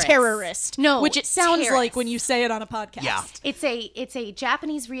terrorist, not Terrace. terrorist. No, which it sounds terrace. like when you say it on a podcast. Yeah. It's a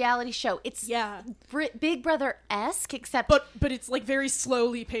Japanese reality show. It's Yeah. Big Brother-esque, except But it's like very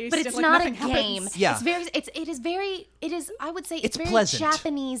slowly paced. but it's and, like, not a nothing game. happens. Yeah. It is I would say It's it's very pleasant.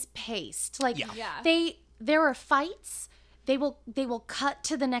 Japanese paced. Like Yeah. there are fights. They will cut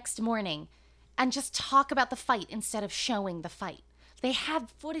to the next morning and just talk about the fight instead of showing the fight. They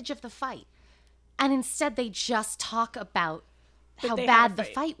have footage of the fight. And instead they just talk about how they had bad a the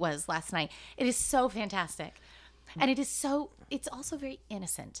fight. fight was last night. It is so fantastic. And it's also very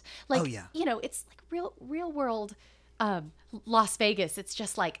innocent. Like, Oh, yeah. you know, it's like real world Las Vegas. It's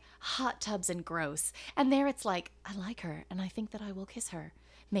just like hot tubs and gross. And there it's like, I like her and I think that I will kiss her.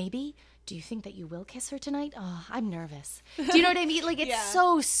 Maybe. Do you think that you will kiss her tonight? Oh, I'm nervous. Do you know what I mean? Like, it's Yeah.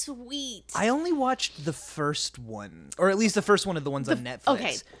 so sweet. I only watched the first one, or at least the first one of the ones on Netflix.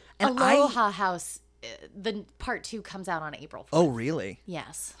 Okay. And Aloha House, the part 2 comes out on April 4th. Oh, really?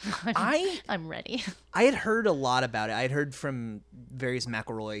 Yes. I'm ready. I had heard a lot about it. I had heard from various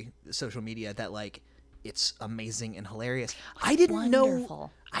McElroy social media that like it's amazing and hilarious. I didn't know.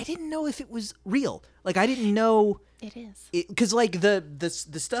 Wonderful. I didn't know if it was real. Like I didn't know It is. because like the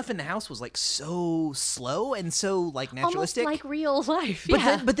stuff in the house was like so slow and so like Almost naturalistic. like real life. But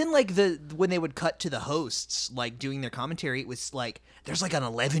yeah. then like when they would cut to the hosts like doing their commentary, it was like there's like an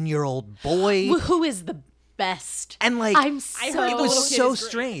 11-year-old boy Who is the best. and like I'm it so the little was kid so is great.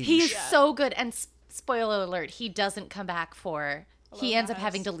 strange. He's so good. And spoiler alert, he doesn't come back for. He ends up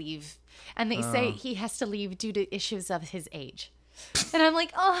having to leave. And they say he has to leave due to issues of his age. And I'm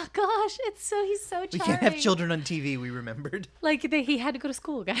like, oh gosh, he's so charming. We can't have children on TV. We remembered. Like he had to go to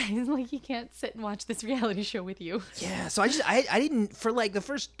school, guys. Like he can't sit and watch this reality show with you. Yeah, so I didn't for like the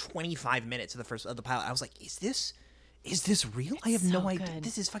first 25 minutes of the pilot. I was like, is this real? I have no so idea. good.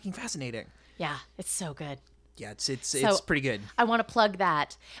 This is fucking fascinating. Yeah, it's so good. Yeah, it's pretty good. I want to plug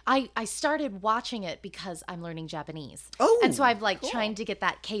that. I started watching it because I'm learning Japanese. Oh, and so I'm like trying to get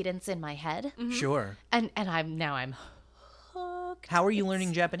that cadence in my head. Sure. And I'm hooked. How are you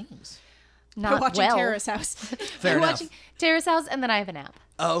learning Japanese? Not watching well. Terrace House. Fair I'm enough. watching Terrace House, and then I have an app.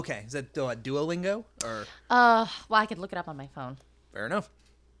 Oh, okay. Is that Duolingo or Well, I could look it up on my phone. fair enough?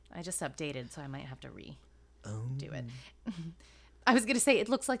 I just updated, so I might have to do it. I was gonna say it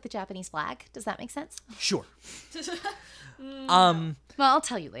looks like the Japanese flag. Does that make sense? Sure. Well, I'll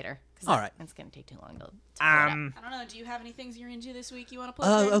tell you later. 'Cause All right. It's gonna take too long to pull it up. I don't know. Do you have any things you're into this week you want to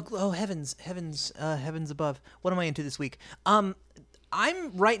plug? Heavens above. What am I into this week? I'm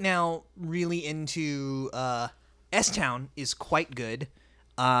right now really into S-Town is quite good.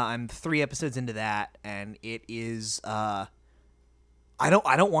 I'm 3 episodes into that, and it is. I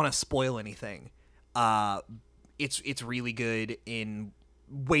don't want to spoil anything. It's really good in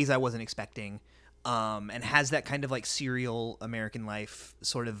ways I wasn't expecting. And has that kind of like serial American Life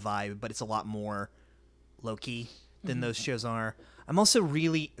sort of vibe, but it's a lot more low-key than those shows are. I'm also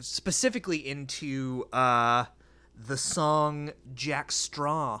really specifically into the song Jack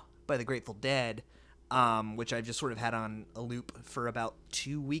Straw by the Grateful Dead, which I've just sort of had on a loop for about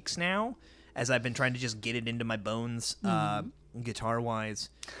 2 weeks now, as I've been trying to just get it into my bones guitar-wise.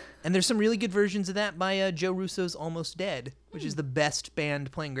 And there's some really good versions of that by Joe Russo's Almost Dead, which is the best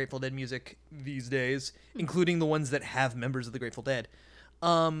band playing Grateful Dead music these days, including the ones that have members of the Grateful Dead.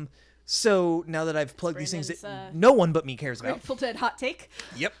 So now that I've plugged these things that Brandon's, no one but me cares about. Grateful Dead hot take.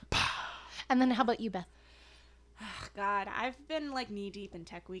 Yep. And then how about you, Beth? God, I've been like knee deep in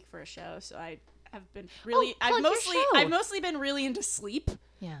Tech Week for a show, so I have been really. plug your show. I've mostly been really into sleep.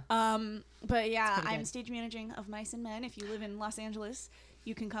 Yeah. But yeah, pretty I'm good. stage managing of Mice and Men. If you live in Los Angeles,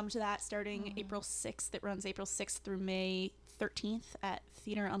 you can come to that starting April 6th. It runs April 6th through May 13th at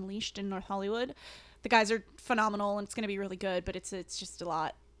Theater Unleashed in North Hollywood. The guys are phenomenal, and it's going to be really good. But it's just a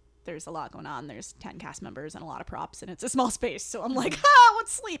lot there's a lot going on. There's 10 cast members and a lot of props, and it's a small space. So I'm like,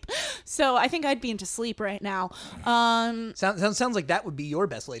 what's sleep? So I think I'd be into sleep right now. Sounds like that would be your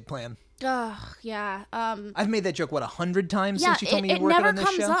best laid plan. Yeah. I've made that joke 100 times since you told me you it were working never on this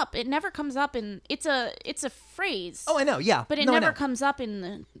comes show. up. It never comes up in. It's a phrase. Oh, I know. Yeah, But it No, I never know. comes up in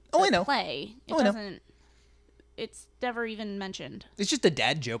the Oh, I know. play. It Oh, I know. doesn't. It's never even mentioned. It's just a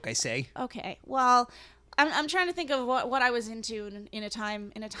dad joke, I say. Okay. Well, I'm trying to think of what I was into in a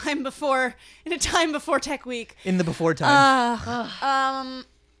time before Tech Week. In the before time.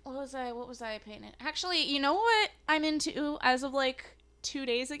 What was I paying it? Actually, you know what I'm into as of like 2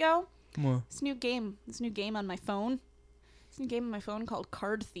 days ago? What? This new game on my phone. This new game on my phone called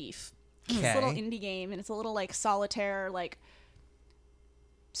Card Thief. It's Okay. a little indie game, and it's a little like solitaire, like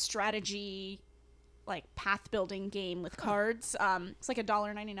strategy, like path building game with cards. It's like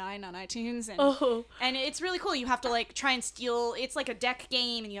 $1.99 on iTunes, and it's really cool. You have to like try and steal. It's like a deck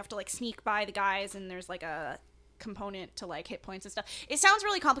game, and you have to like sneak by the guys, and there's like a component to like hit points and stuff. It sounds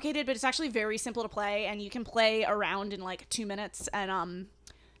really complicated, but it's actually very simple to play, and you can play around in like 2 minutes, and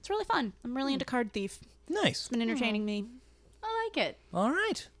it's really fun. I'm really into Card Thief. Nice. It's been entertaining me. I like it. All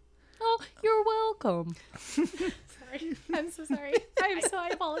right. Oh, you're welcome. Sorry. I'm so sorry. I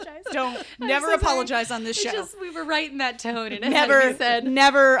apologize. Never so sorry. apologize on this show. We were right in that tone. And Never he said,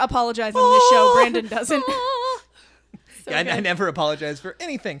 never apologize on this show. Brandon doesn't. Yeah, I never apologize for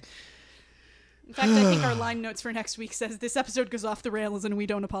anything. In fact, I think our line notes for next week says this episode goes off the rails and we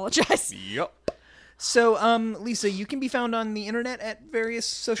don't apologize. Yep. So, Lisa, you can be found on the internet at various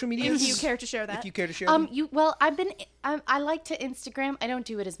social media. If you care to share that. If you care to share them. I like to Instagram. I don't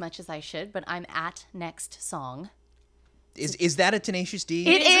do it as much as I should, but I'm at Next Song. Is that a Tenacious D?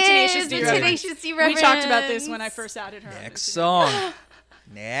 It is a Tenacious D a reference. Tenacious D We reference. talked about this when I first added her. on Next Instagram. song.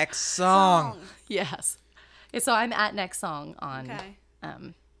 Next song. Yes. So I'm at Next Song on Okay.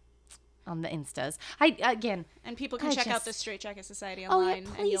 on the Instas. And people can I check out just- the Straight Jacket Society Oh online. yeah,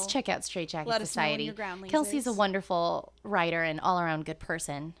 and please you'll- check out Straight Jacket let us know when Society. your groundlings Kelsey's a is. wonderful writer and all-around good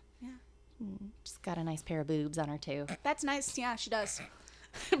person. Yeah. She's got a nice pair of boobs on her too. That's nice. Yeah, she does.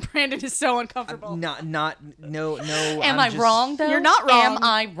 Brandon is so uncomfortable. No. Am I wrong though? You're not wrong. Am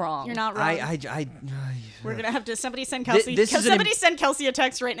I wrong? You're not wrong. We're We're gonna have to somebody send Kelsey. this is an somebody send Kelsey a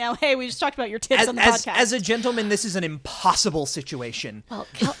text right now. Hey, we just talked about your tits on the as podcast. a gentleman, this is an impossible situation. Well,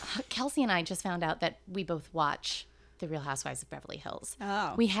 Kelsey and I just found out that we both watch The Real Housewives of Beverly Hills.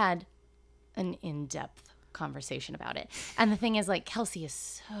 Oh. We had an in-depth conversation about it. And the thing is, like, Kelsey is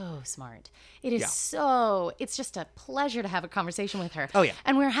so smart. It is it's just a pleasure to have a conversation with her. Oh, yeah.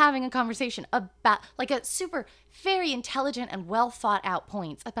 And we're having a conversation about, like, a super, very intelligent and well thought out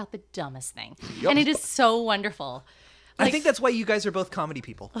points about the dumbest thing. And it is so wonderful. I think that's why you guys are both comedy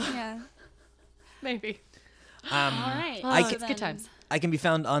people. yeah. Maybe. All right. Oh, So it's good times. I can be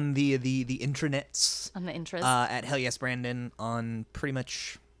found on the intranets On the interest, at Hell Yes Brandon on pretty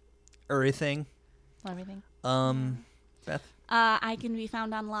much everything. everything. Beth. I can be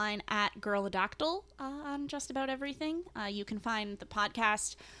found online at Girladactyl on just about everything. You can find the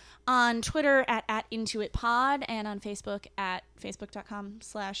podcast on Twitter at IntuitPod and on Facebook at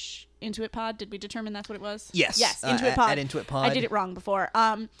facebook.com/IntuitPod. Did we determine that's what it was? Yes. Yes, At IntuitPod. IntuitPod. I did it wrong before.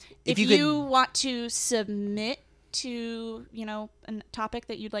 If you you could- want to submit to, a topic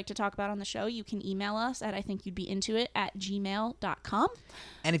that you'd like to talk about on the show, you can email us at ithinkyou'dbeintoit@gmail.com.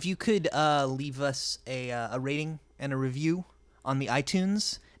 And if you could leave us a rating and a review on the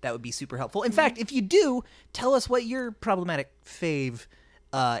iTunes, that would be super helpful. In fact, if you do, tell us what your problematic fave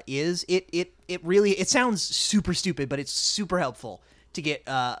is. It really sounds super stupid, but it's super helpful to get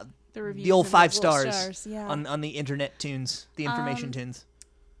reviews the old and 5 the little stars, stars, yeah. on the internet tunes, the information tunes.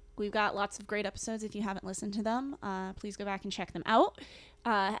 We've got lots of great episodes. If you haven't listened to them, please go back and check them out.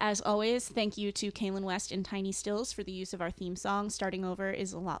 As always, thank you to Kaylin West and Tiny Stills for the use of our theme song. Starting Over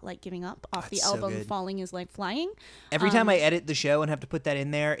is a lot like giving up off the That's so album good. Falling is Like Flying. Every time I edit the show and have to put that in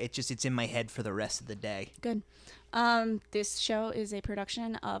there, it's in my head for the rest of the day. Good. This show is a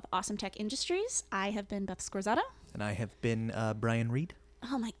production of Awesome Tech Industries. I have been Beth Scorzata. And I have been Brian Reed.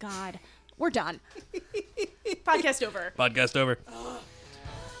 Oh my God. We're done. Podcast over. Podcast over.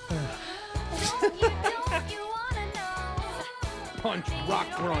 Don't you wanna know? Punch rock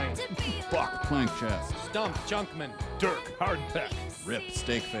groin. Buck plank chest. Stump junkman. Dirk Hardpeck. Rip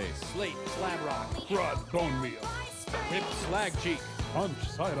steak face. Slate slab rock. Rod Bone Meal. Rip slag cheek. Punch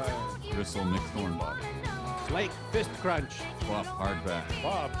Side Iron. Gristle Nick Thornbody. Flake fist crunch. Buff hardback.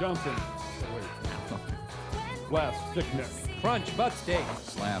 Bob Johnson. Wait. Blast Stick Neck. Crunch butt steak.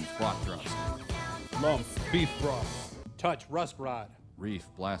 Slab squat thrust. Lump Beef Broth. Touch rust rod. Reef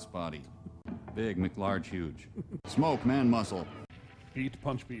blast body. Big McLarge huge. Smoke man muscle. Eat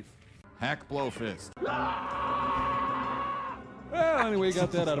punch beef. Hack blow fist. Well, anyway,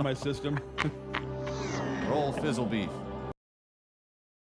 got that out of my system. Roll fizzle beef.